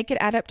make it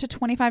add up to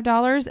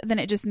 $25, then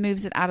it just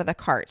moves it out of the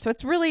cart. So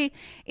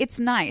it's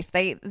nice.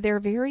 They're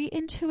very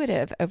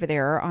intuitive over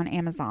there on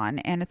Amazon,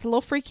 and it's a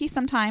little freaky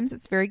sometimes.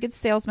 It's very good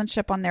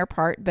salesmanship on their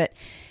part, but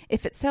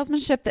if it's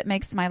salesmanship that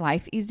makes my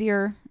life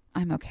easier,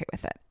 I'm okay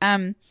with it.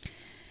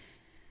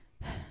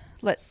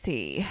 Let's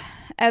see.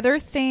 Other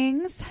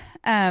things.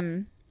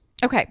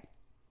 Okay.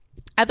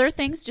 Other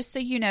things, just so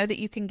you know, that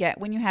you can get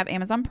when you have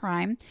Amazon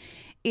Prime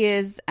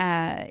is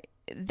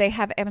they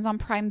have Amazon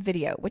Prime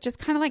Video, which is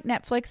kind of like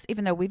Netflix,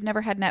 even though we've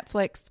never had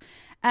Netflix.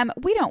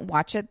 We don't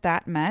watch it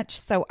that much,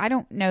 so I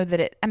don't know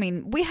that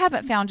we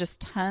haven't found just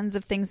tons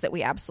of things that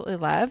we absolutely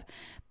love,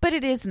 but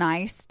it is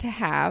nice to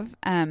have.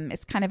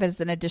 It's kind of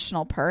as an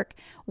additional perk.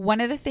 One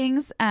of the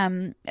things,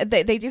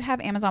 they do have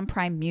Amazon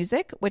Prime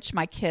Music, which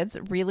my kids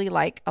really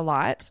like a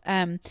lot,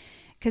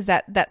 because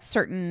that's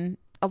certain...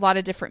 a lot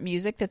of different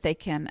music that they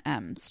can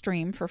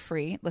stream for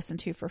free, listen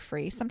to for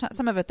free. Sometimes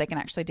some of it they can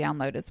actually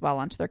download as well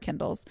onto their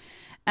Kindles.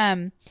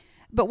 But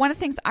one of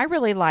the things I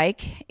really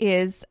like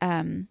is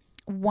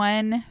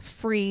one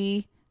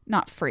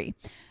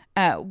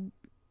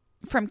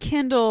from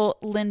Kindle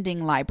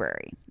Lending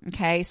Library.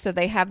 Okay, so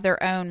they have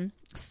their own.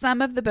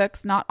 Some of the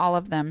books, not all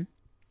of them,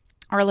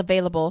 are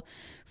available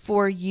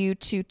for you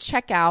to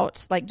check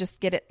out. Like just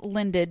get it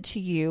lended to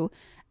you,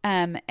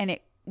 and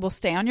it will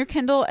stay on your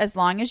Kindle as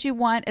long as you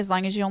want, as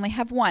long as you only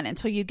have one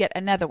until you get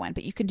another one,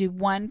 but you can do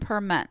one per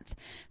month.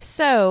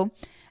 So,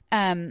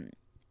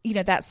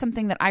 that's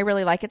something that I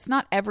really like. It's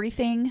not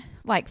everything.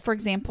 Like, for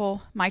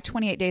example, my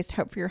 28 Days to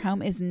Hope for Your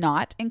Home is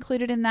not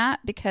included in that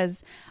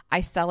because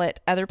I sell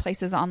it other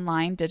places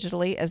online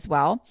digitally as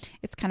well.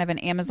 It's kind of an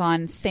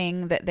Amazon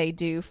thing that they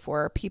do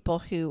for people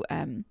who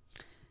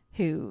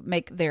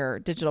make their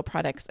digital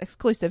products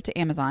exclusive to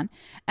Amazon.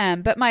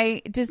 But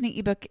my Disney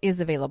ebook is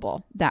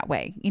available that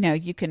way.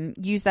 You can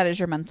use that as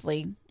your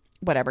monthly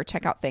whatever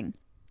checkout thing.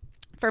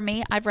 For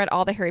me, I've read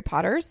all the Harry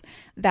Potters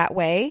that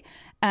way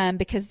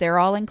because they're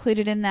all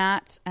included in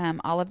that.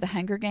 All of the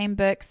Hunger Game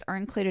books are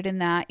included in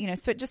that.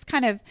 So it just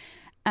kind of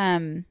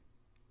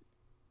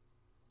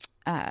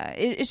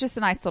it's just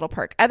a nice little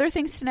perk. Other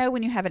things to know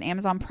when you have an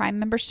Amazon Prime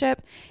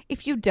membership,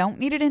 if you don't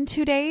need it in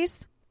 2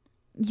 days,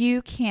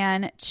 you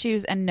can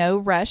choose a no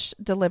rush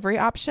delivery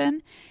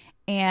option,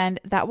 and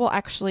that will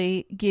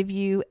actually give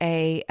you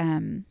a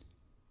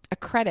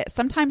credit.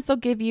 Sometimes they'll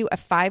give you a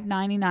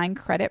 $5.99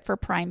 credit for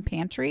Prime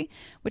Pantry,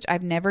 which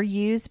I've never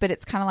used, but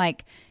it's kind of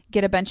like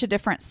get a bunch of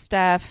different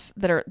stuff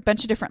that are a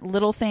bunch of different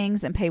little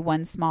things and pay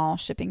one small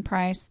shipping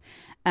price.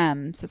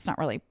 So it's not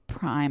really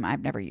Prime.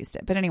 I've never used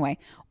it. But anyway,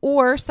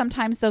 or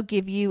sometimes they'll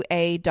give you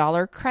a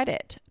 $1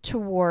 credit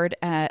toward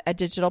a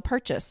digital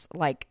purchase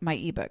like my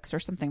ebooks or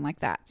something like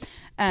that,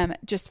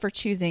 just for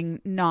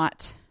choosing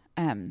not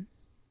having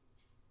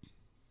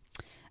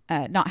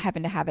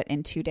to have it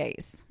in 2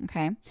 days.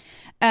 Okay.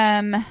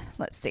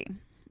 Let's see.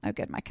 Oh,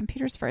 good. My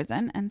computer's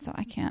frozen, and so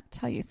I can't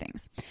tell you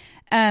things.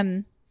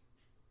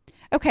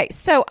 Okay,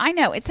 so I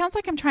know it sounds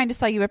like I'm trying to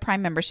sell you a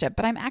Prime membership,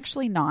 but I'm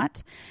actually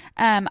not.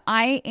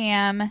 I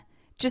am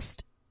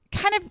just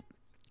kind of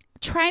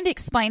trying to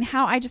explain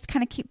how I just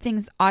kind of keep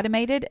things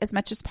automated as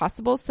much as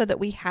possible so that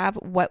we have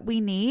what we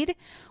need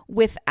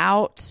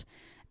without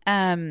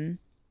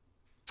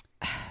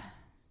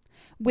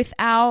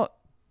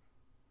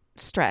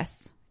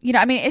stress.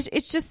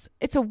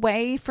 It's a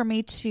way for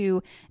me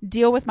to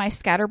deal with my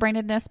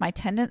scatterbrainedness, my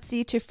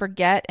tendency to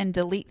forget and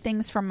delete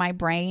things from my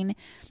brain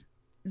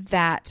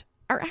that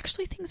are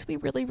actually things we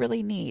really,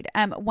 really need.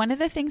 One of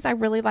the things I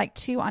really like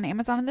too on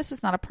Amazon, and this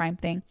is not a Prime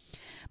thing,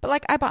 but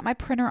like I bought my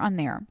printer on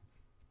there.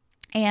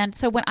 And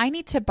so when I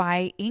need to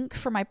buy ink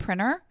for my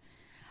printer,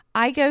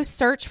 I go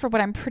search for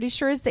what I'm pretty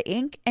sure is the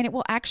ink, and it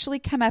will actually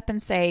come up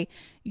and say,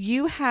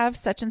 you have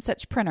such and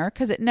such printer,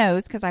 because it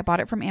knows, because I bought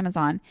it from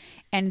Amazon,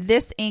 and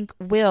this ink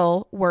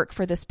will work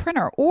for this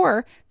printer,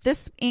 or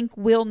this ink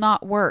will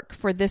not work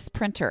for this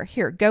printer.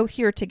 Here, go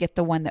here to get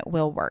the one that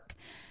will work.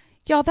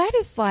 Y'all, that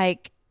is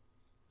like,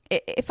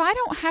 if I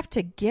don't have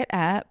to get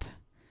up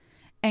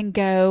and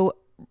go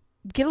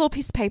get a little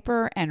piece of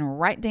paper and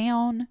write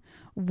down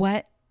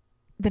what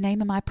the name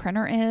of my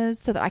printer is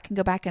so that I can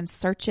go back and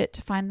search it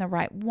to find the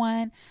right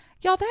one.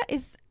 Y'all, that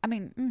is,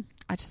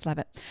 I just love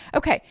it.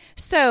 Okay,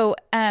 so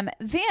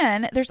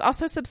then there's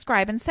also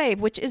Subscribe and Save,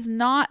 which is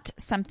not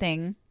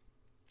something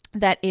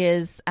that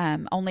is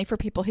only for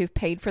people who've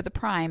paid for the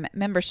Prime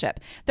membership.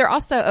 There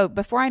also,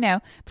 before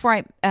I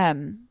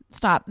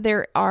stop,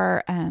 there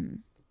are...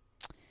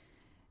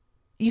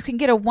 you can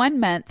get a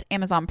 1-month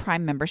Amazon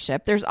Prime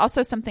membership. There's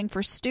also something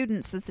for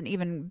students that's an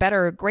even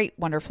better, great,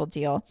 wonderful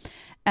deal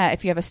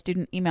if you have a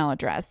student email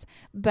address.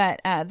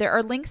 But there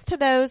are links to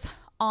those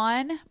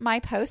on my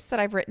posts that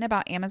I've written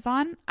about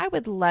Amazon. I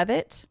would love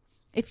it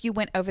if you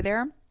went over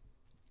there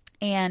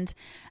and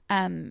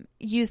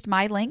used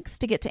my links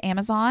to get to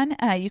Amazon.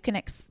 You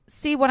can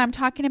see what I'm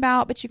talking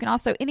about, but you can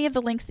also, any of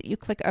the links that you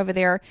click over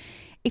there,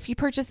 if you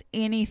purchase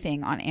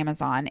anything on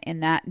Amazon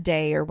in that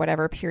day or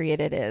whatever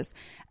period it is,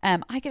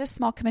 I get a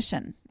small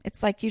commission.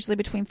 It's like usually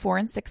between 4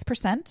 and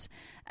 6%,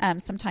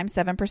 sometimes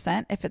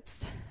 7% if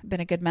it's been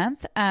a good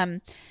month.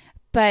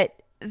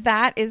 But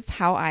that is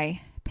how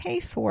I pay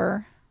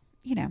for,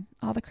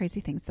 all the crazy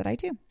things that I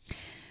do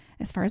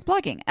as far as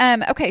blogging.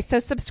 Okay, so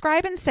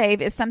subscribe and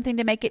save is something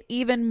to make it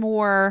even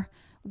more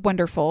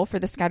wonderful for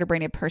the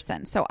scatterbrained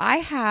person. So I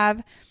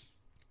have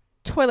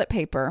toilet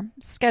paper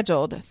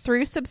scheduled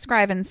through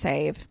subscribe and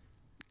save.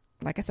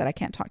 Like I said, I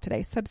can't talk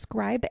today.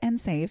 Subscribe and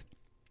save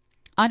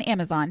on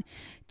Amazon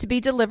to be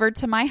delivered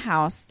to my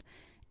house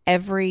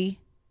every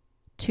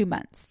 2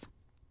 months.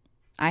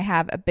 I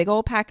have a big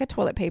old pack of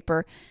toilet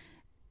paper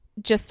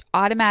just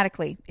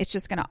automatically. It's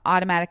just going to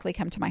automatically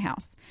come to my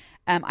house.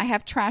 I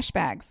have trash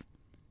bags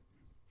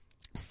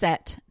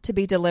set to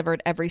be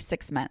delivered every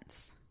 6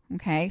 months.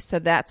 Okay, so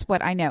that's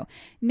what I know.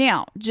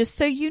 Now, just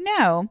so you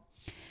know,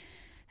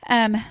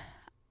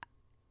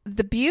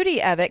 the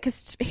beauty of it,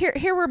 because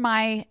here were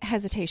my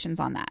hesitations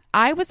on that.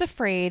 I was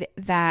afraid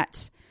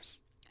that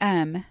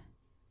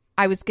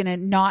I was going to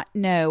not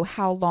know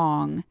how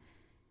long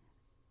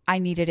I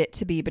needed it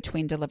to be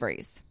between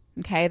deliveries.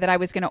 Okay, that I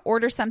was going to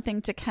order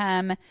something to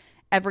come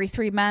every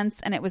 3 months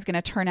and it was going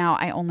to turn out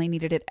I only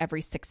needed it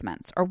every 6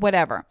 months or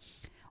whatever.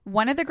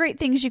 One of the great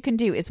things you can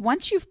do is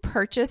once you've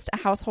purchased a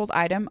household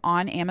item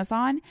on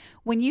Amazon,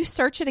 when you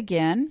search it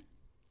again,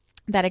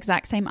 that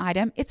exact same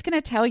item, it's going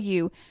to tell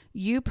you,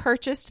 you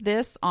purchased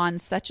this on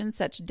such and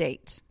such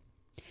date.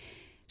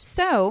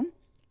 So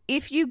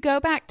if you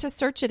go back to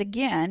search it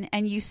again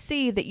and you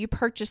see that you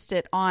purchased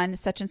it on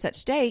such and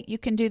such date, you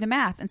can do the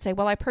math and say,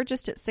 well, I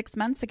purchased it 6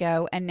 months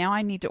ago and now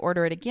I need to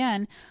order it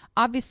again.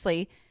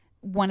 Obviously,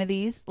 one of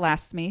these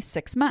lasts me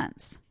 6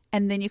 months.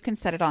 And then you can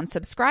set it on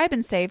subscribe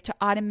and save to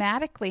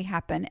automatically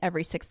happen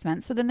every 6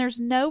 months. So then there's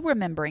no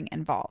remembering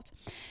involved.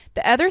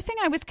 The other thing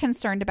I was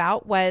concerned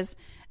about was,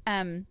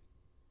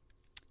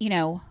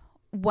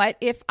 what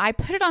if I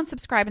put it on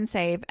subscribe and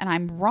save and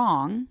I'm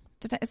wrong?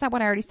 Is that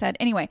what I already said?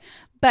 Anyway,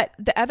 but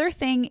the other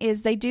thing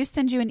is they do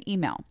send you an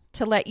email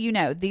to let you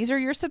know these are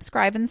your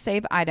subscribe and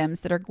save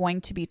items that are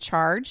going to be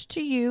charged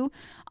to you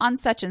on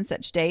such and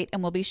such date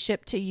and will be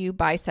shipped to you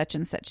by such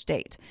and such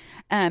date.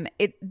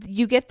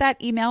 You get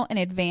that email in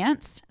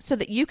advance so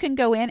that you can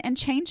go in and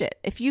change it.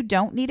 If you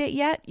don't need it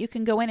yet, you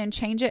can go in and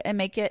change it and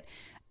make it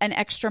an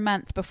extra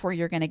month before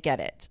you're going to get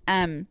it.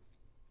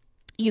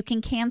 You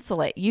can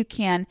cancel it. You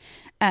can,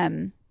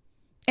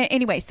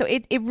 anyway, so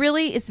it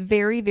really is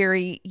very,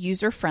 very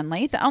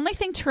user-friendly. The only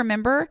thing to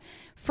remember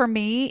for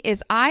me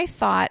is I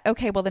thought,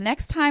 okay, well, the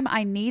next time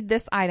I need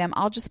this item,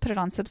 I'll just put it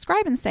on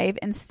subscribe and save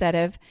instead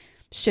of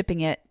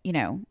shipping it,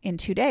 in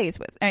 2 days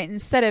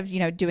instead of,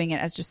 doing it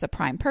as just a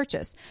Prime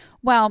purchase.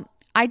 Well,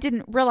 I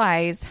didn't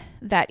realize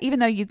that even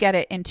though you get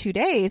it in 2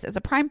 days as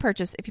a Prime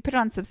purchase, if you put it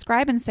on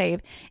subscribe and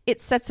save,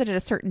 it sets it at a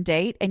certain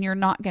date and you're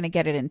not going to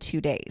get it in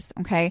 2 days.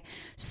 Okay.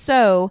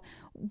 So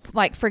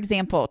like, for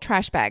example,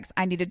 trash bags,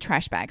 I needed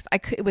trash bags.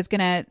 It was going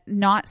to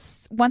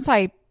once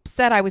I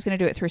said I was going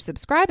to do it through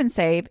subscribe and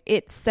save,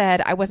 it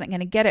said I wasn't going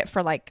to get it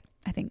for I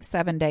think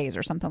 7 days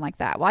or something like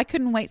that. Well, I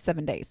couldn't wait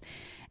 7 days.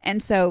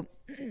 And so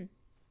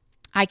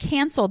I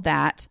canceled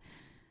that,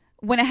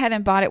 went ahead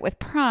and bought it with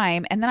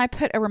Prime. And then I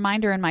put a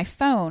reminder in my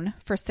phone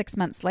for 6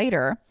 months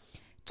later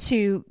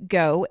to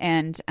go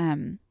and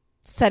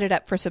set it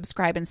up for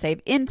subscribe and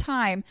save in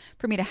time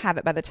for me to have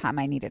it by the time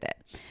I needed it.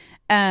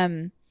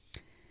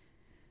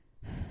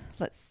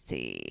 Let's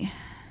see.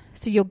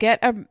 So you'll get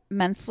a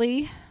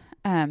monthly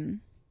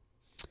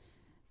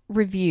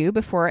review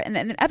before. And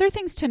then other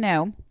things to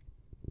know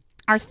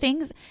are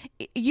things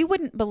you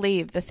wouldn't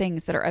believe the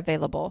things that are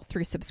available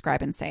through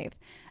subscribe and save.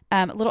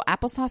 Little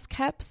applesauce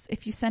cups.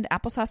 If you send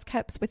applesauce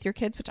cups with your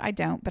kids, which I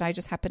don't, but I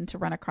just happened to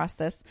run across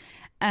this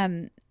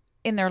in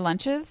their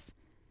lunches,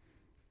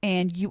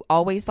 and you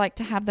always like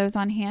to have those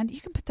on hand, you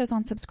can put those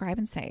on subscribe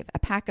and save. A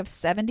pack of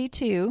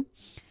 72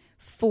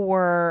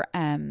 for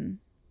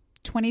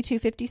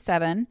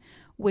 $22.57,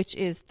 which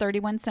is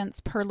 31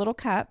 cents per little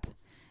cup.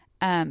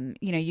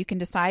 You can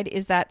decide,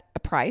 is that a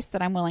price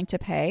that I'm willing to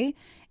pay?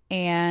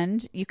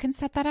 And you can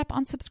set that up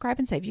on subscribe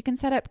and save. You can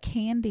set up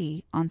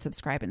candy on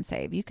subscribe and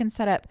save. You can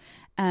set up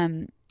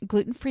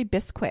gluten-free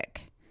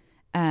Bisquick,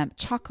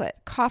 chocolate,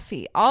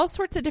 coffee, all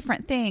sorts of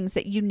different things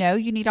that you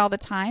need all the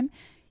time.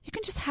 You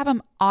can just have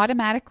them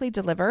automatically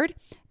delivered.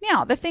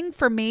 Now, the thing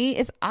for me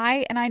is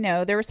I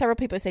know there were several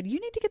people who said, you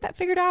need to get that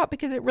figured out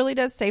because it really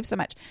does save so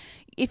much.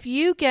 If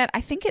you get, I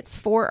think it's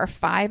 4 or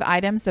 5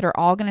 items that are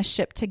all going to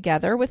ship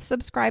together with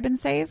subscribe and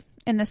save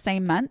in the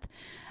same month,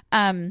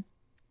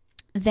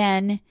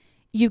 then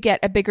you get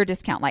a bigger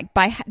discount. Like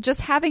by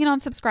just having it on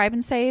subscribe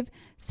and save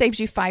saves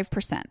you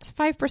 5%.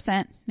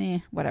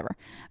 5%, whatever.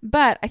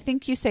 But I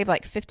think you save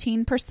like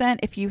 15%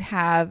 if you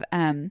have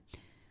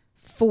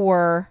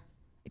 4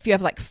 If you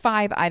have like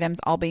 5 items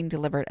all being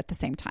delivered at the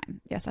same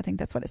time. Yes, I think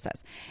that's what it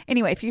says.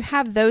 Anyway, if you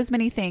have those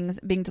many things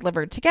being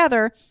delivered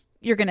together,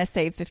 you're going to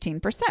save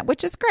 15%,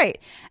 which is great.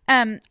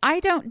 I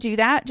don't do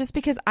that just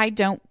because I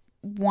don't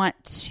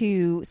want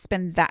to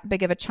spend that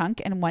big of a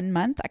chunk in 1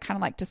 month. I kind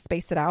of like to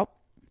space it out.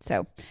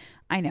 So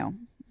I know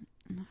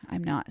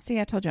I'm not. See,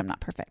 I told you I'm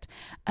not perfect.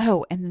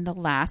 Oh, and then the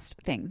last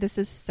thing. This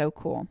is so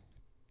cool.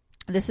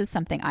 This is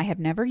something I have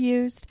never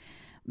used,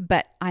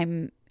 but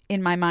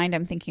in my mind,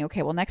 I'm thinking,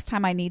 okay, well, next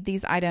time I need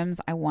these items,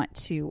 I want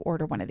to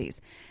order one of these.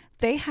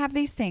 They have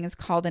these things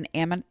called an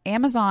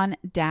Amazon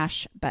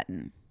Dash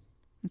button.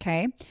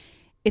 Okay.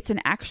 It's an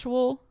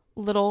actual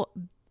little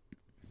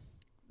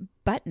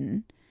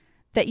button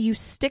that you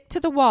stick to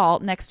the wall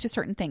next to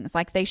certain things.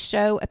 Like they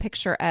show a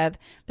picture of,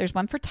 there's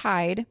one for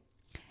Tide,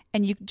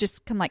 and you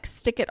just can like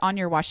stick it on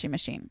your washing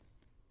machine.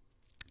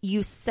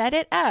 You set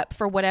it up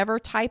for whatever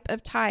type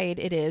of Tide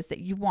it is that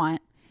you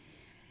want.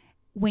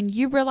 When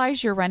you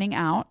realize you're running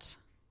out,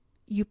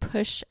 you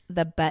push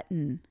the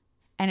button,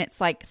 and it's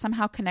like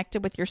somehow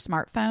connected with your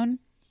smartphone,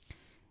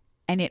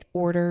 and it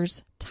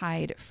orders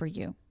Tide for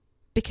you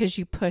because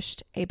you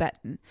pushed a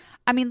button.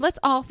 I mean, let's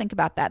all think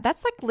about that.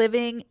 That's like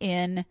living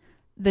in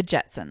the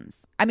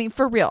Jetsons. I mean,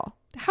 for real.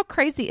 How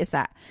crazy is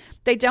that?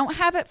 They don't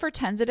have it for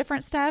tons of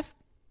different stuff,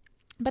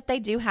 but they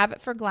do have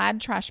it for Glad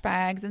trash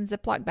bags and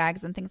Ziploc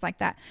bags and things like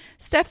that.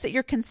 Stuff that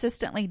you're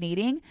consistently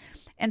needing.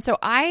 And so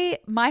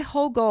my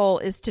whole goal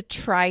is to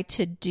try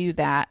to do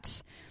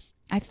that.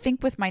 I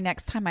think with my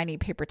next time I need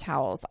paper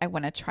towels, I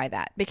want to try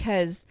that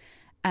because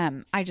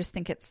I just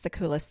think it's the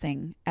coolest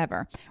thing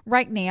ever.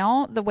 Right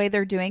now, the way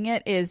they're doing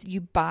it is you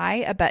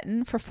buy a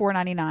button for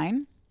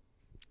 $4.99,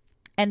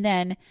 and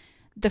then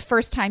the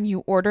first time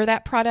you order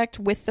that product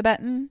with the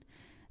button,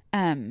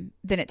 then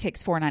it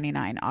takes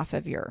 $4.99 off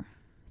of your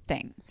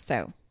thing.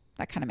 So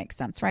that kind of makes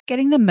sense, right?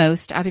 Getting the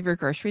most out of your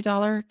grocery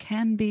dollar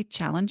can be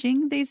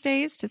challenging these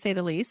days, to say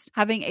the least.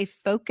 Having a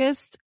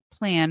focused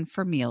plan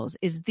for meals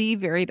is the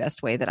very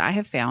best way that I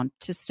have found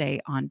to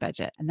stay on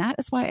budget. And that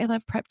is why I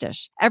love Prep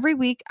Dish. Every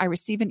week, I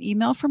receive an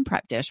email from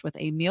Prep Dish with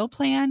a meal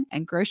plan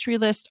and grocery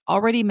list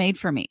already made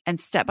for me, and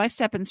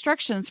step-by-step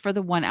instructions for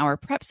the 1-hour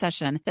prep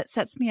session that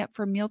sets me up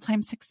for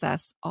mealtime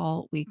success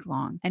all week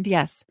long. And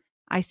yes,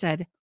 I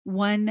said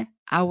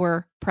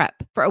 1-hour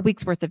prep for a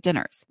week's worth of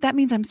dinners. That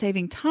means I'm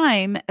saving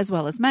time as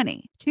well as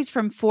money. Choose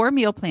from 4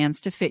 meal plans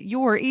to fit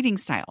your eating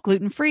style: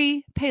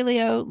 gluten-free,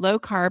 paleo, low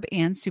carb,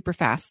 and super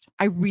fast.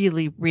 I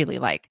really, really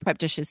like Prep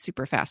Dish's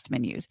super fast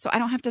menus, so I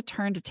don't have to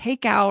turn to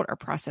takeout or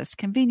processed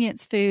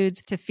convenience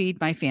foods to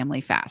feed my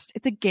family fast.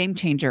 It's a game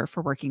changer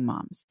for working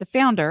moms. The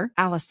founder,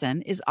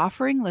 Allison, is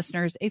offering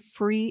listeners a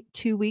free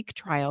 2-week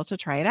trial to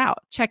try it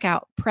out. Check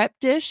out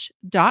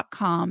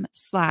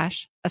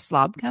prepdish.com/A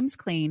Slob Comes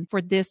Clean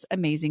for this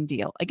amazing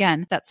deal.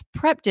 Again, that's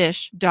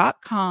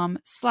prepdish.com/A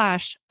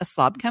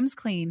Slob Comes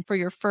Clean for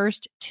your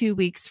first 2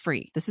 weeks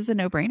free. This is a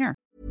no-brainer.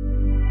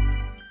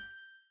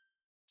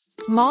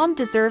 Mom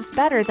deserves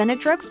better than a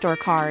drugstore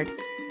card.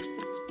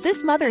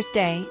 This Mother's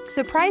Day,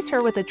 surprise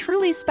her with a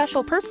truly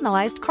special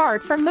personalized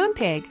card from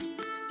Moonpig.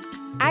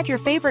 Add your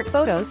favorite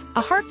photos,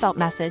 a heartfelt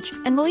message,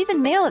 and we'll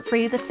even mail it for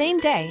you the same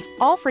day,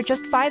 all for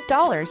just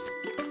 $5.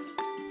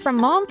 From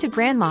mom to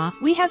grandma,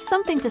 we have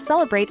something to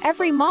celebrate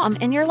every mom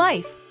in your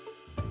life.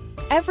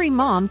 Every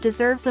mom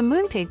deserves a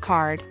Moonpig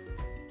card.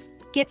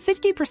 Get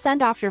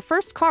 50% off your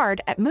first card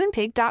at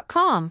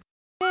Moonpig.com.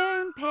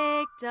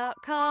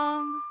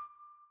 Moonpig.com.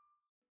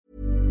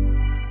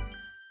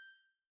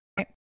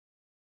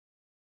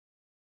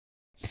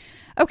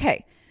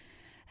 Okay.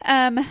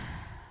 I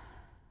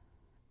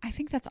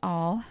think that's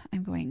all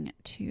I'm going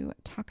to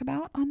talk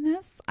about on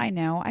this. I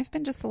know I've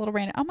been just a little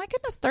random. Oh my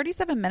goodness,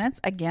 37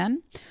 minutes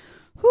again.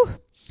 Whew.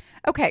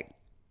 Okay.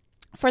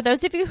 For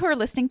those of you who are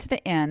listening to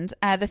the end,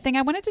 the thing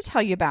I wanted to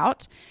tell you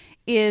about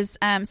is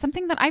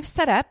something that I've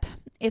set up.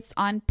 It's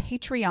on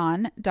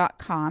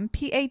patreon.com,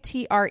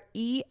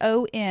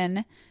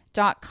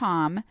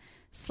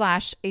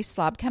 patreon.com/A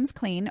Slob Comes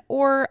Clean,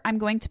 or I'm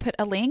going to put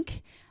a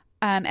link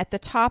at the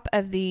top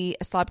of the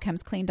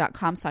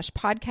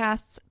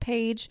aslobcomesclean.com/podcasts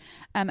page,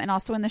 and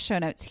also in the show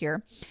notes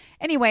here.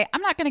 Anyway,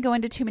 I'm not going to go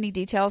into too many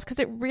details because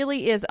it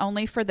really is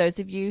only for those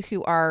of you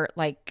who are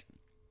like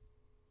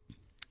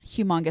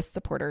humongous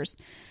supporters.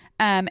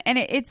 And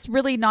it's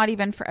really not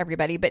even for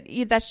everybody, but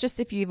that's just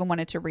if you even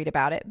wanted to read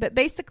about it. But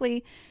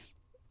basically,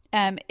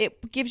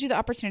 it gives you the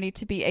opportunity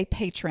to be a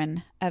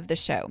patron of the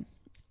show.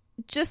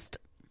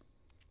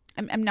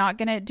 I'm not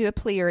going to do a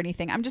plea or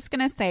anything. I'm just going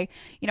to say,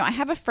 I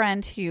have a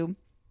friend who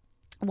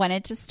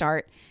wanted to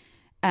start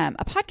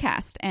a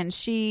podcast, and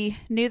she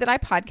knew that I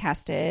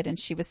podcasted, and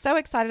she was so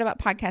excited about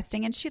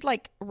podcasting, and she'd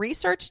like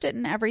researched it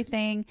and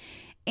everything.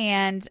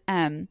 And,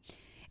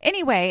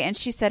 anyway, and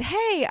she said,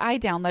 "Hey, I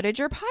downloaded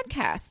your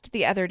podcast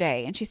the other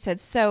day." And she said,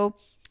 "So,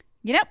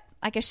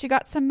 I guess you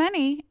got some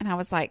money." And I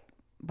was like,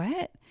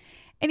 "What?"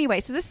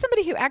 Anyway, so this is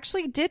somebody who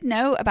actually did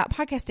know about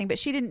podcasting, but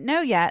she didn't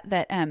know yet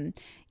that,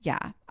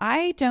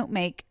 I don't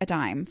make a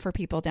dime for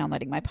people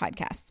downloading my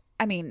podcasts.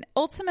 I mean,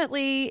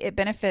 ultimately, it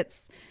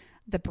benefits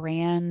the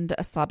brand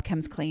A Slob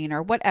Comes Clean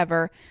or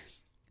whatever.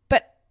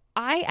 But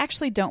I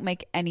actually don't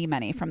make any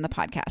money from the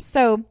podcast.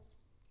 So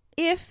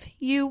if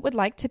you would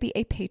like to be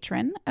a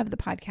patron of the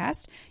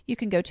podcast, you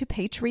can go to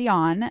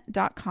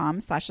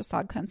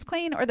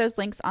patreon.com/aslobcomesclean or those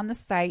links on the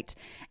site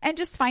and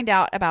just find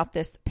out about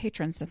this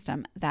patron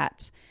system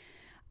that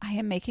I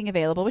am making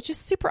available, which is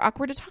super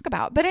awkward to talk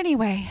about. But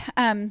anyway,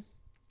 and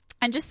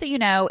just so you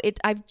know,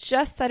 I've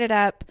just set it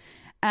up.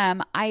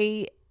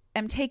 I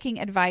am taking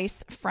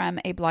advice from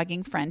a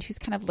blogging friend who's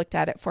kind of looked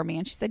at it for me.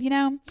 And she said,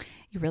 you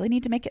really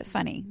need to make it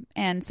funny.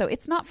 And so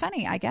it's not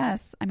funny, I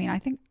guess. I mean, I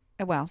think,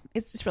 well,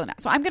 it's just really not.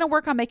 So I'm going to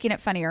work on making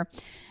it funnier.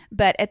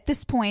 But at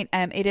this point,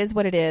 it is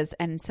what it is.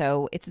 And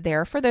so it's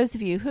there for those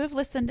of you who have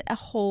listened a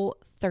whole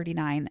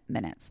 39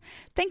 minutes.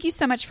 Thank you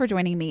so much for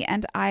joining me.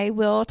 And I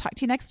will talk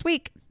to you next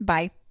week.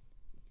 Bye.